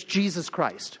 It's Jesus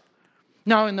Christ.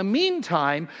 Now, in the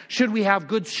meantime, should we have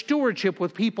good stewardship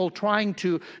with people trying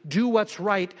to do what's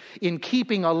right in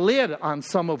keeping a lid on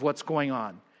some of what's going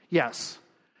on? Yes.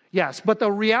 Yes, but the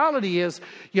reality is,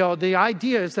 the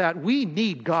idea is that we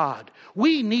need God.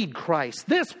 We need Christ.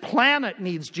 This planet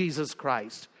needs Jesus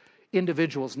Christ.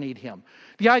 Individuals need Him.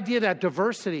 The idea that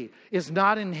diversity is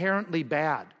not inherently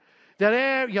bad.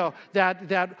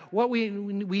 That what we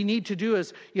need to do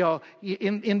is, we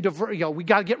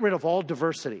got to get rid of all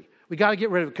diversity. We got to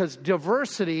get rid of it because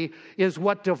diversity is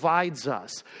what divides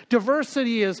us.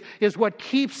 Diversity is what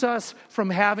keeps us from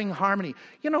having harmony.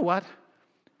 You know what?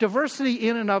 Diversity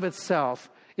in and of itself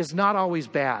is not always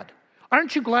bad.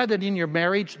 Aren't you glad that in your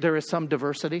marriage there is some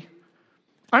diversity?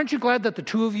 Aren't you glad that the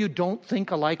two of you don't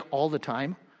think alike all the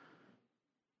time?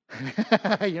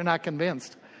 You're not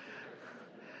convinced.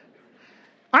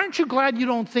 Aren't you glad you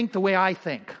don't think the way I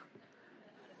think?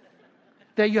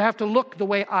 that you have to look the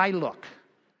way I look,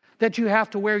 that you have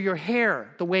to wear your hair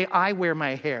the way I wear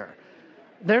my hair.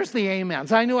 There's the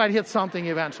amens. I knew I'd hit something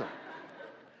eventually.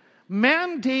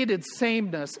 Mandated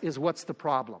sameness is what's the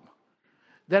problem.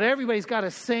 That everybody's got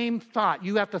a same thought.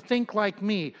 You have to think like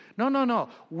me. No.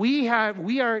 We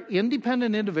are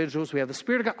independent individuals. We have the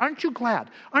Spirit of God. Aren't you glad?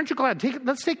 Aren't you glad?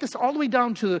 Let's take this all the way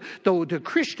down to the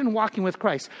Christian walking with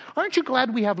Christ. Aren't you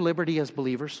glad we have liberty as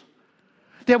believers?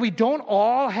 That we don't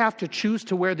all have to choose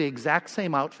to wear the exact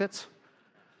same outfits?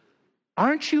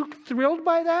 Aren't you thrilled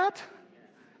by that?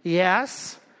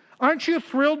 Yes. Aren't you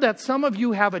thrilled that some of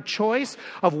you have a choice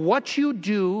of what you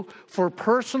do for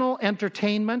personal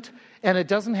entertainment, and it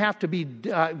doesn't have to be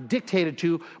dictated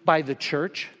to by the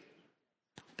church?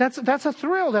 That's a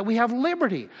thrill that we have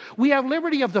liberty. We have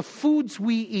liberty of the foods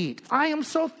we eat. I am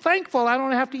so thankful I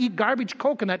don't have to eat garbage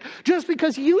coconut just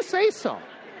because you say so.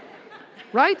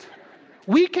 Right?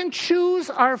 We can choose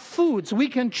our foods. We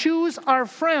can choose our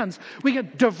friends.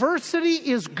 Diversity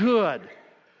is good.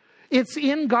 It's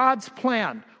in God's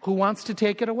plan. Who wants to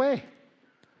take it away?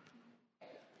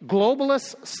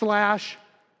 Globalists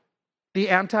 / the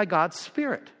anti-God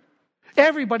spirit.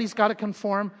 Everybody's got to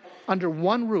conform under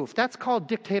one roof. That's called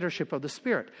dictatorship of the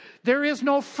Spirit. There is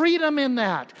no freedom in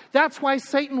that. That's why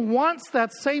Satan wants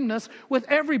that sameness with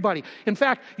everybody. In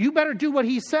fact, you better do what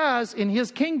he says in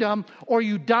his kingdom or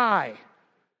you die.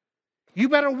 You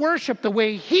better worship the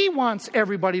way he wants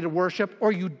everybody to worship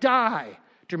or you die.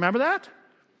 Do you remember that?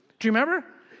 Do you remember?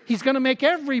 He's going to make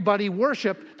everybody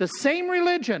worship the same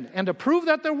religion. And to prove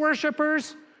that they're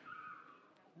worshipers,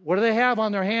 what do they have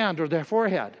on their hand or their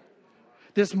forehead?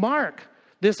 This mark.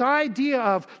 This idea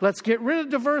of let's get rid of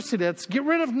diversity. Let's get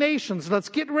rid of nations. Let's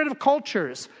get rid of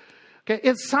cultures. Okay,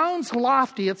 it sounds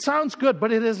lofty. It sounds good.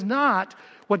 But it is not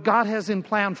what God has in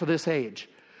plan for this age.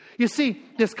 You see,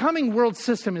 this coming world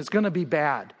system is going to be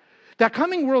bad. That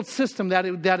coming world system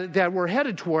that we're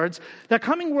headed towards, that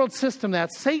coming world system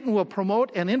that Satan will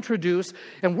promote and introduce,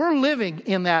 and we're living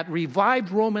in that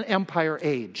revived Roman Empire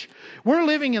age. We're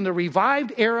living in the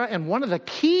revived era, and one of the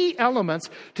key elements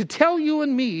to tell you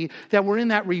and me that we're in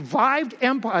that revived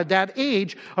empire, that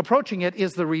age approaching it,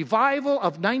 is the revival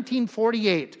of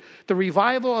 1948, the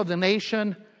revival of the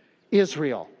nation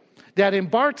Israel. That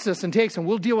embarks us and takes, and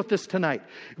we'll deal with this tonight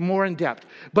more in depth.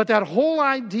 But that whole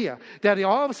idea that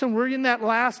all of a sudden we're in that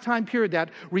last time period, that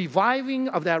reviving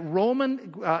of that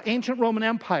ancient Roman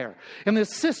Empire, and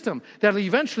this system that will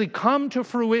eventually come to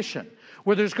fruition,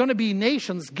 where there's going to be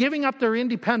nations giving up their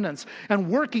independence and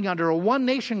working under a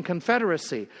one-nation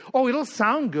confederacy. Oh, it'll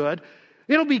sound good.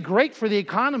 It'll be great for the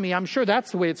economy. I'm sure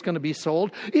that's the way it's going to be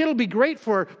sold. It'll be great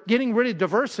for getting rid of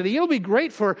diversity. It'll be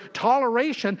great for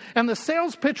toleration. And the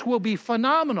sales pitch will be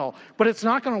phenomenal. But it's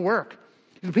not going to work.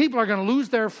 People are going to lose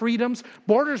their freedoms.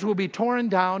 Borders will be torn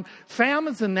down.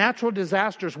 Famines and natural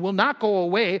disasters will not go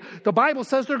away. The Bible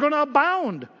says they're going to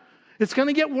abound. It's going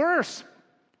to get worse.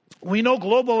 We know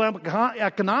global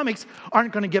economics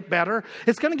aren't going to get better.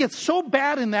 It's going to get so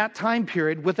bad in that time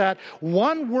period with that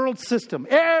one world system,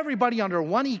 everybody under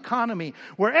one economy,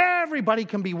 where everybody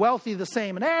can be wealthy the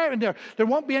same, and there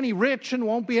won't be any rich and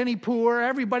won't be any poor.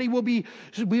 Everybody will be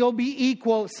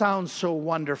equal. It sounds so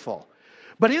wonderful.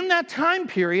 But in that time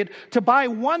period, to buy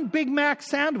one Big Mac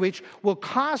sandwich will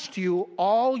cost you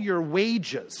all your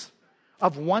wages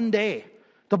of one day.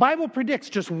 The Bible predicts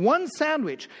just one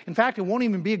sandwich. In fact, it won't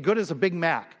even be as good as a Big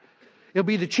Mac. It'll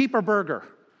be the cheaper burger.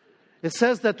 It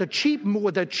says that the cheap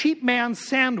man's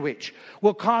sandwich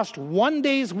will cost one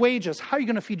day's wages. How are you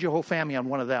going to feed your whole family on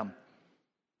one of them?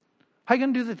 How are you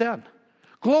going to do that then?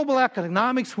 Global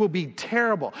economics will be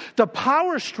terrible. The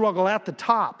power struggle at the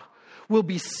top will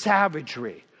be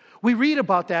savagery. We read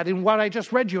about that in what I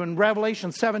just read you in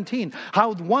Revelation 17,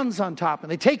 how one's on top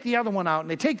and they take the other one out and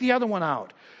they take the other one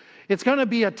out. It's going to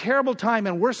be a terrible time,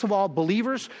 and worst of all,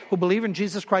 believers who believe in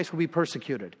Jesus Christ will be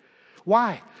persecuted.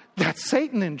 Why? That's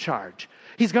Satan in charge.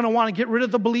 He's going to want to get rid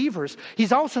of the believers.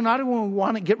 He's also not going to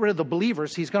want to get rid of the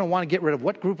believers. He's going to want to get rid of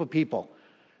what group of people?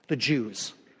 The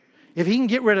Jews. If he can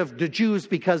get rid of the Jews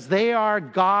because they are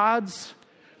God's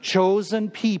chosen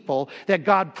people that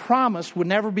God promised would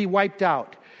never be wiped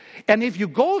out. And if you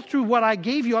go through what I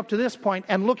gave you up to this point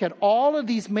and look at all of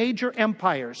these major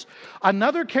empires,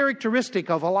 another characteristic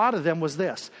of a lot of them was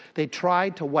this. They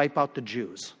tried to wipe out the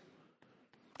Jews.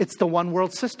 It's the one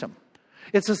world system.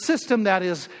 It's a system that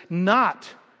is not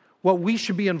what we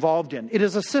should be involved in. It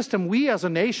is a system we as a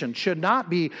nation should not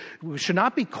be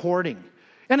courting.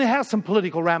 And it has some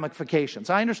political ramifications.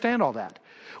 I understand all that.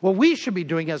 What we should be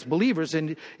doing as believers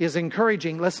is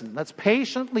encouraging, listen, let's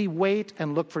patiently wait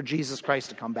and look for Jesus Christ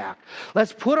to come back.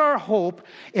 Let's put our hope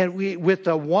with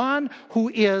the one who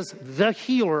is the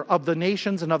healer of the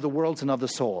nations and of the worlds and of the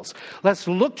souls. Let's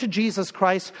look to Jesus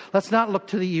Christ. Let's not look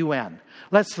to the UN.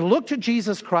 Let's look to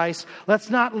Jesus Christ. Let's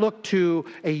not look to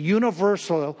a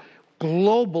universal,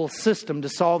 global system to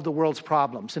solve the world's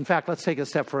problems. In fact, let's take it a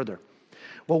step further.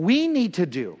 What we need to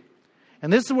do,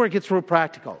 and this is where it gets real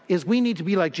practical, is we need to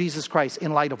be like Jesus Christ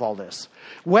in light of all this.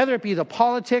 Whether it be the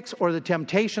politics or the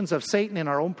temptations of Satan in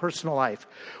our own personal life,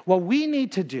 what we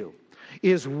need to do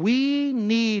is we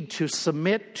need to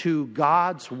submit to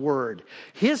God's Word.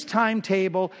 His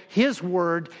timetable, His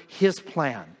Word, His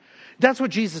plan. That's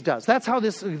what Jesus does. That's how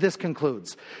this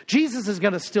concludes. Jesus is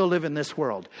going to still live in this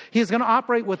world. He is going to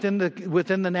operate within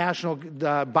the national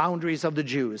boundaries of the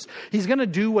Jews. He's going to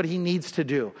do what he needs to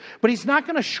do. But he's not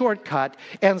going to shortcut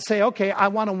and say, okay, I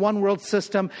want a one world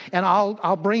system and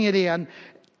I'll bring it in.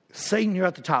 Satan, you're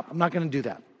at the top. I'm not going to do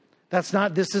that.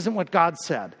 This isn't what God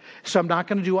said. So I'm not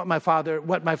going to do what my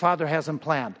Father hasn't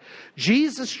planned.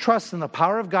 Jesus trusts in the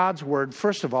power of God's Word,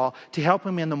 first of all, to help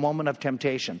him in the moment of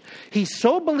temptation. He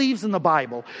so believes in the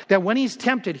Bible that when he's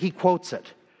tempted, he quotes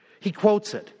it. He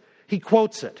quotes it. He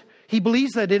quotes it. He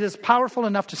believes that it is powerful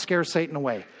enough to scare Satan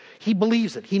away. He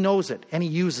believes it. He knows it. And he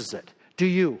uses it. Do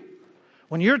you?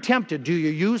 When you're tempted, do you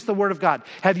use the Word of God?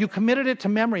 Have you committed it to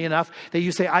memory enough that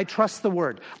you say, I trust the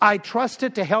Word. I trust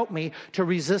it to help me to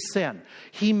resist sin.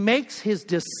 He makes his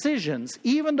decisions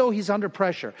even though he's under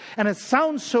pressure. And it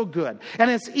sounds so good. And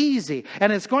it's easy.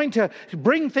 And it's going to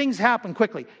bring things happen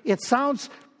quickly. He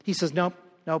says, nope.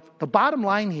 The bottom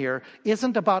line here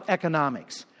isn't about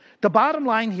economics. The bottom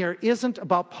line here isn't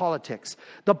about politics.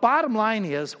 The bottom line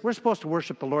is we're supposed to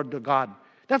worship the Lord God.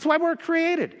 That's why we're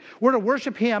created. We're to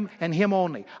worship Him and Him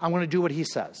only. I'm going to do what He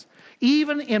says.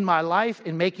 Even in my life,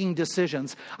 in making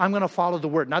decisions, I'm going to follow the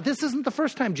Word. Now, this isn't the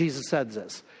first time Jesus said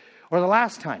this, or the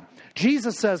last time.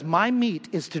 Jesus says, my meat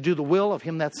is to do the will of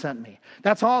Him that sent me.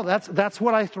 That's all. That's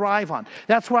what I thrive on.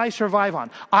 That's what I survive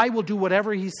on. I will do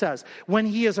whatever He says. When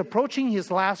He is approaching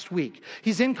His last week,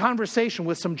 He's in conversation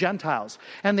with some Gentiles,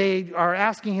 and they are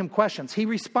asking Him questions. He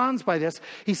responds by this.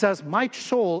 He says, my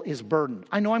soul is burdened.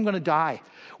 I know I'm going to die.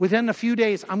 Within a few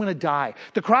days, I'm going to die.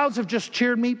 The crowds have just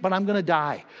cheered me, but I'm going to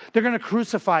die. They're going to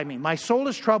crucify me. My soul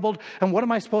is troubled, and what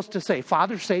am I supposed to say?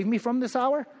 Father, save me from this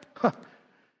hour?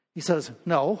 He says,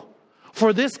 no.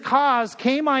 For this cause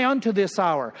came I unto this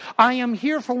hour. I am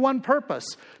here for one purpose,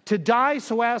 to die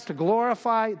so as to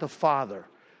glorify the Father.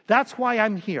 That's why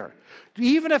I'm here.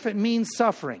 Even if it means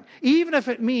suffering, even if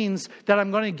it means that I'm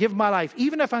going to give my life,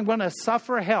 even if I'm going to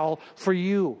suffer hell for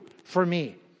you, for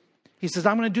me. He says,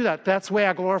 I'm going to do that. That's the way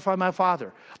I glorify my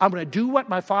Father. I'm going to do what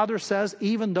my Father says,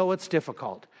 even though it's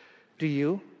difficult. Do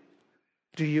you?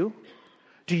 Do you?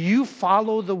 Do you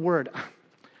follow the Word?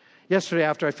 Yesterday,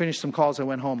 after I finished some calls, I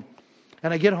went home.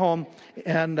 And I get home,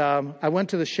 and I went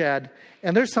to the shed,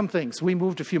 and there's some things. We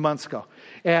moved a few months ago.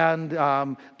 And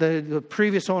the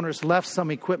previous owners left some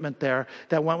equipment there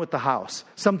that went with the house.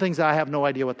 Some things that I have no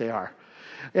idea what they are.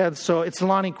 And so it's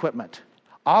lawn equipment.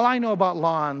 All I know about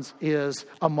lawns is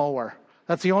a mower.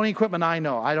 That's the only equipment I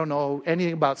know. I don't know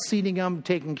anything about seeding them,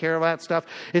 taking care of that stuff.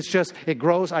 It's just, it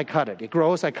grows, I cut it. It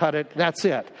grows, I cut it. That's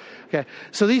it. Okay.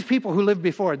 So these people who lived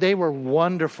before, they were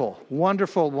wonderful,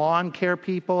 wonderful lawn care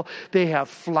people. They have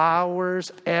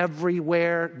flowers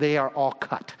everywhere. They are all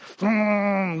cut. The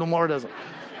mower doesn't.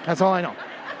 That's all I know.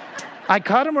 I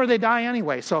cut them or they die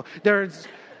anyway. So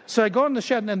I go in the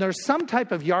shed and there's some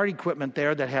type of yard equipment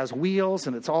there that has wheels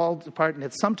and it's all part, and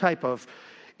it's some type of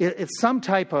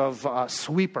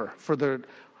sweeper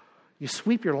you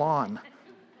sweep your lawn,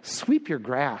 sweep your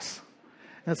grass.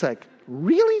 And it's like,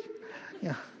 really?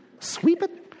 Yeah, sweep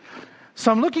it?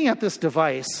 So I'm looking at this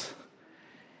device,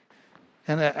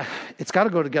 and it's got to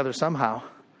go together somehow.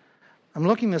 I'm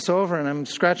looking this over, and I'm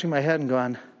scratching my head and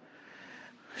going,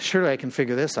 surely I can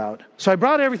figure this out. So I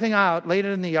brought everything out, laid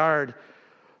it in the yard.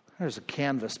 There's a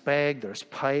canvas bag, there's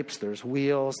pipes, there's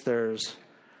wheels, there's...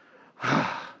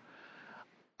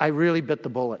 I really bit the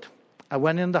bullet. I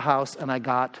went in the house and I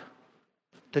got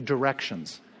the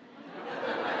directions.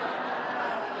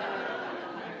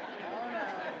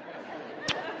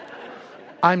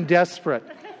 I'm desperate.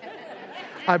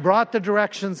 I brought the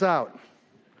directions out.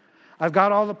 I've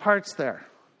got all the parts there.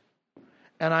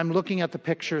 And I'm looking at the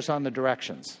pictures on the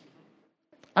directions.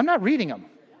 I'm not reading them.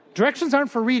 Directions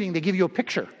aren't for reading. They give you a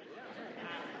picture.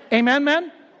 Amen,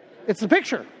 men? It's the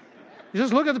picture. You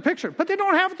just look at the picture. But they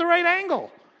don't have the right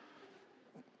angle.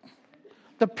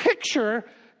 The picture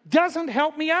doesn't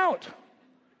help me out.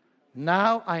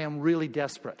 Now I am really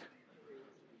desperate.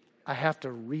 I have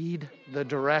to read the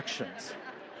directions.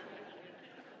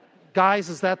 Guys,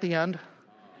 is that the end?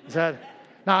 Is that...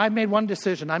 Now, I've made one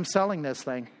decision. I'm selling this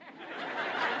thing.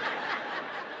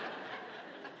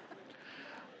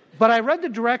 But I read the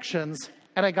directions,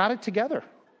 and I got it together.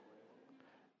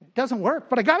 It doesn't work,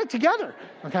 but I got it together.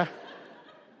 Okay?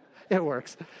 It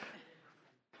works.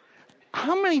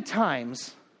 How many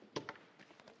times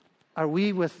are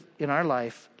we in our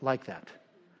life like that?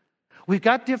 We've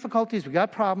got difficulties, we've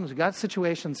got problems, we've got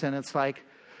situations, and it's like,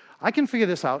 I can figure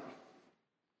this out.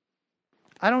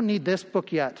 I don't need this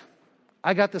book yet.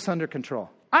 I got this under control.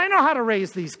 I know how to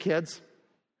raise these kids.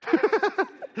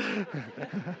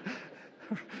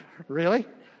 Really?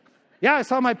 Yeah, I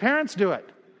saw my parents do it.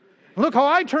 Look how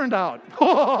I turned out.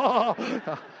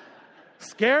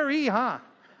 Scary, huh?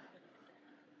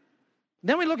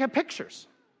 Then we look at pictures.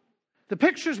 The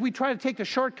pictures, we try to take the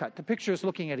shortcut. The picture is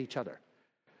looking at each other.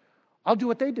 I'll do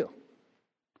what they do.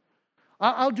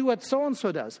 I'll do what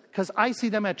so-and-so does, because I see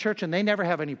them at church and they never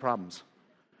have any problems.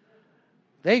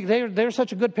 They're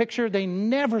such a good picture, they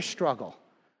never struggle.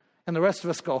 And the rest of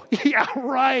us go, yeah,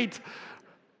 right.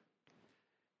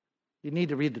 You need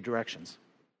to read the directions.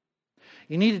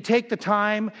 You need to take the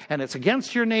time, and it's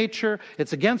against your nature,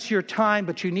 it's against your time,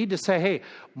 but you need to say, hey,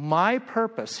 my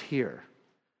purpose here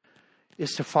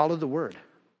is to follow the Word.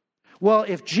 Well,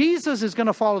 if Jesus is going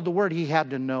to follow the Word, he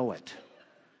had to know it.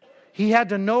 He had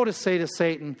to know to say to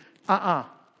Satan,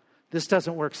 this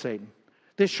doesn't work, Satan.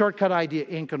 This shortcut idea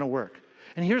ain't going to work.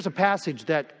 And here's a passage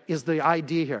that is the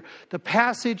idea here. The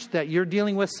passage that you're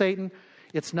dealing with, Satan,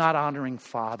 it's not honoring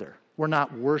Father. We're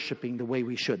not worshiping the way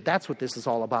we should. That's what this is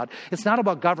all about. It's not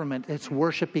about government. It's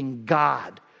worshiping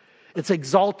God. It's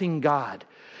exalting God.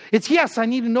 It's, yes, I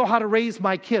need to know how to raise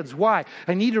my kids. Why?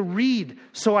 I need to read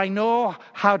so I know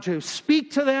how to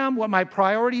speak to them, what my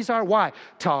priorities are. Why?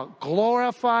 To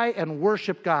glorify and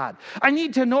worship God. I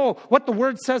need to know what the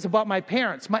Word says about my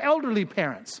parents, my elderly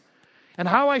parents, and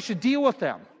how I should deal with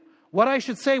them. What I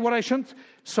should say, what I shouldn't,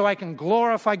 so I can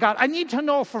glorify God. I need to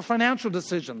know for financial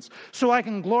decisions so I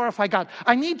can glorify God.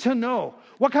 I need to know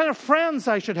what kind of friends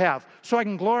I should have so I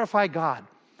can glorify God.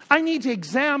 I need to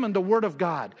examine the Word of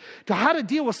God to how to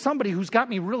deal with somebody who's got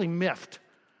me really miffed.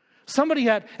 Somebody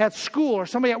at school or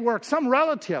somebody at work, some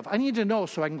relative. I need to know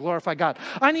so I can glorify God.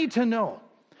 I need to know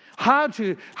how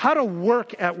to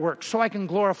work at work so I can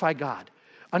glorify God.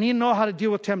 I need to know how to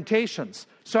deal with temptations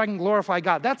so I can glorify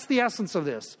God. That's the essence of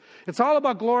this. It's all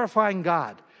about glorifying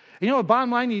God. You know, the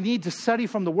bottom line you need to study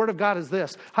from the Word of God is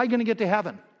this. How are you going to get to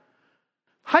heaven?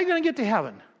 How are you going to get to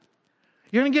heaven?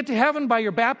 You're going to get to heaven by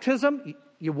your baptism?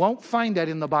 You won't find that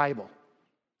in the Bible.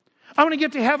 I'm going to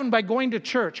get to heaven by going to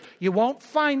church. You won't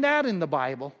find that in the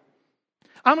Bible.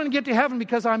 I'm going to get to heaven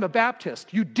because I'm a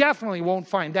Baptist. You definitely won't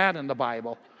find that in the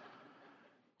Bible.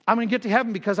 I'm going to get to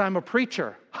heaven because I'm a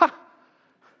preacher. Ha!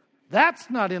 That's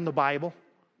not in the Bible.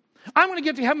 I'm going to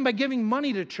get to heaven by giving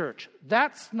money to church.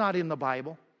 That's not in the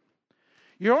Bible.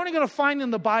 You're only going to find in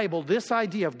the Bible this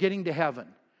idea of getting to heaven.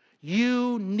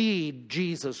 You need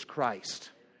Jesus Christ.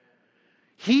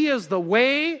 He is the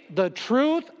way, the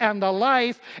truth, and the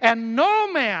life, and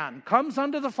no man comes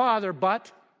unto the Father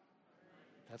but,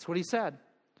 that's what he said.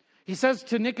 He says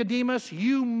to Nicodemus,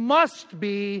 you must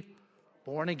be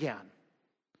born again.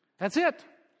 That's it.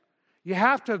 You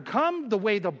have to come the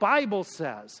way the Bible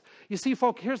says. You see,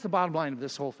 folk, here's the bottom line of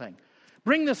this whole thing.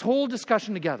 Bring this whole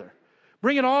discussion together.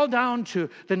 Bring it all down to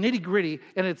the nitty-gritty,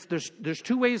 and there's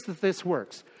two ways that this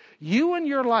works. You and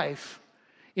your life,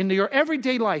 in your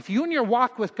everyday life, you and your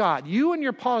walk with God, you and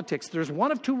your politics, there's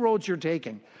one of two roads you're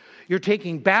taking. You're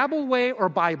taking Babel way or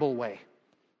Bible way.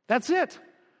 That's it.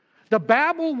 The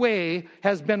Babel way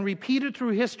has been repeated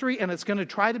through history, and it's going to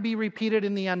try to be repeated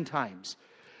in the end times.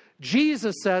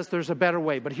 Jesus says there's a better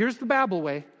way, but here's the Babel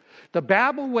way. The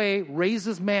Babel way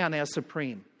raises man as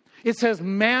supreme. It says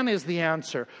man is the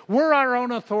answer. We're our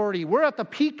own authority. We're at the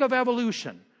peak of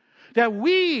evolution. That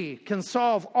we can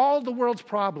solve all the world's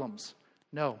problems.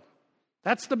 No.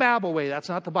 That's the Babel way. That's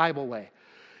not the Bible way.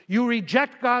 You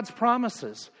reject God's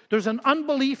promises. There's an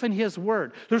unbelief in His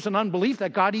Word. There's an unbelief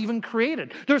that God even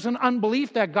created. There's an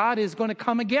unbelief that God is going to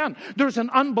come again. There's an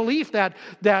unbelief that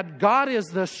God is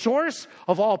the source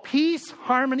of all peace,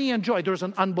 harmony, and joy. There's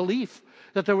an unbelief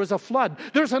that there was a flood.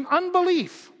 There's an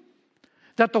unbelief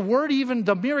that the Word, even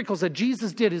the miracles that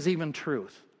Jesus did, is even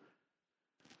truth.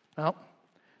 Well,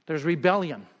 there's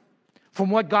rebellion from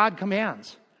what God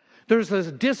commands. There's this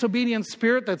disobedient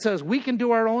spirit that says we can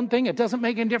do our own thing. It doesn't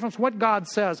make any difference what God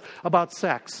says about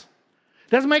sex.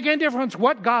 It doesn't make any difference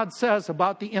what God says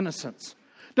about the innocents.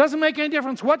 It doesn't make any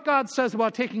difference what God says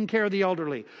about taking care of the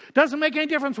elderly. It doesn't make any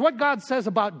difference what God says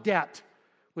about debt.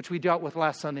 which we dealt with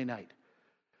last Sunday night.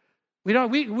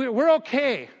 We're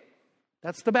okay.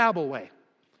 That's the Babel way.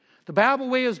 The Babel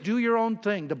way is do your own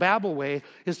thing. The Babel way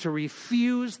is to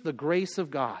refuse the grace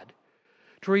of God,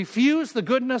 to refuse the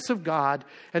goodness of God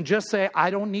and just say, I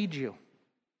don't need you.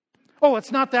 Oh,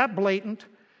 it's not that blatant.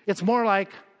 It's more like,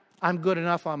 I'm good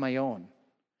enough on my own.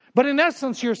 But in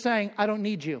essence, you're saying, I don't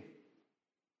need you.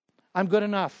 I'm good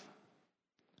enough.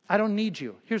 I don't need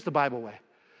you. Here's the Bible way.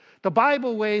 The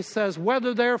Bible way says,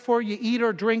 whether therefore you eat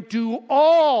or drink, do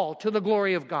all to the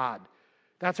glory of God.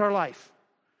 That's our life.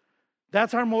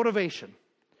 That's our motivation.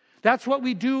 That's what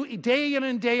we do day in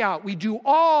and day out. We do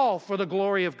all for the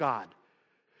glory of God.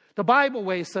 The Bible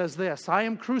way says this, I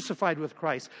am crucified with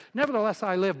Christ. Nevertheless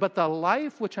I live, but the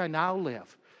life which I now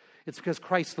live, it's because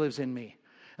Christ lives in me.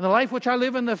 And the life which I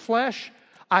live in the flesh,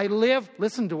 I live,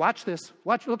 listen to, watch this.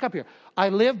 Look up here. I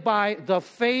live by the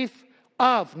faith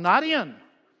of, not in.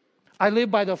 I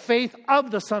live by the faith of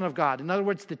the Son of God. In other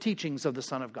words, the teachings of the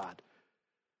Son of God.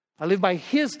 I live by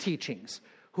His teachings,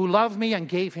 who loved me and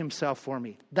gave Himself for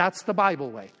me. That's the Bible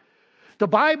way. The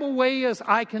Bible way is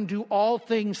I can do all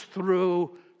things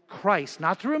through Christ.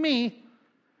 Not through me,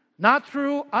 not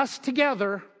through us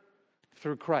together,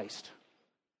 through Christ.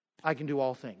 I can do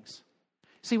all things.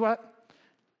 See what?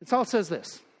 It all says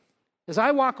this. As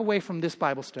I walk away from this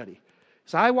Bible study,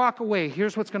 as I walk away,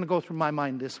 here's what's going to go through my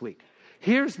mind this week.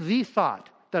 Here's the thought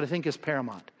that I think is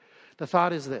paramount. The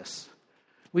thought is this.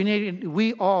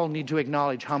 We all need to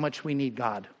acknowledge how much we need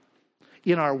God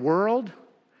in our world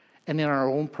and in our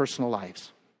own personal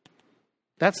lives.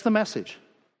 That's the message.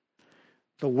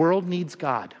 The world needs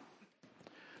God.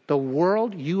 The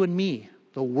world, you and me,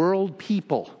 the world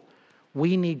people,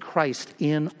 we need Christ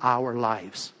in our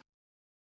lives.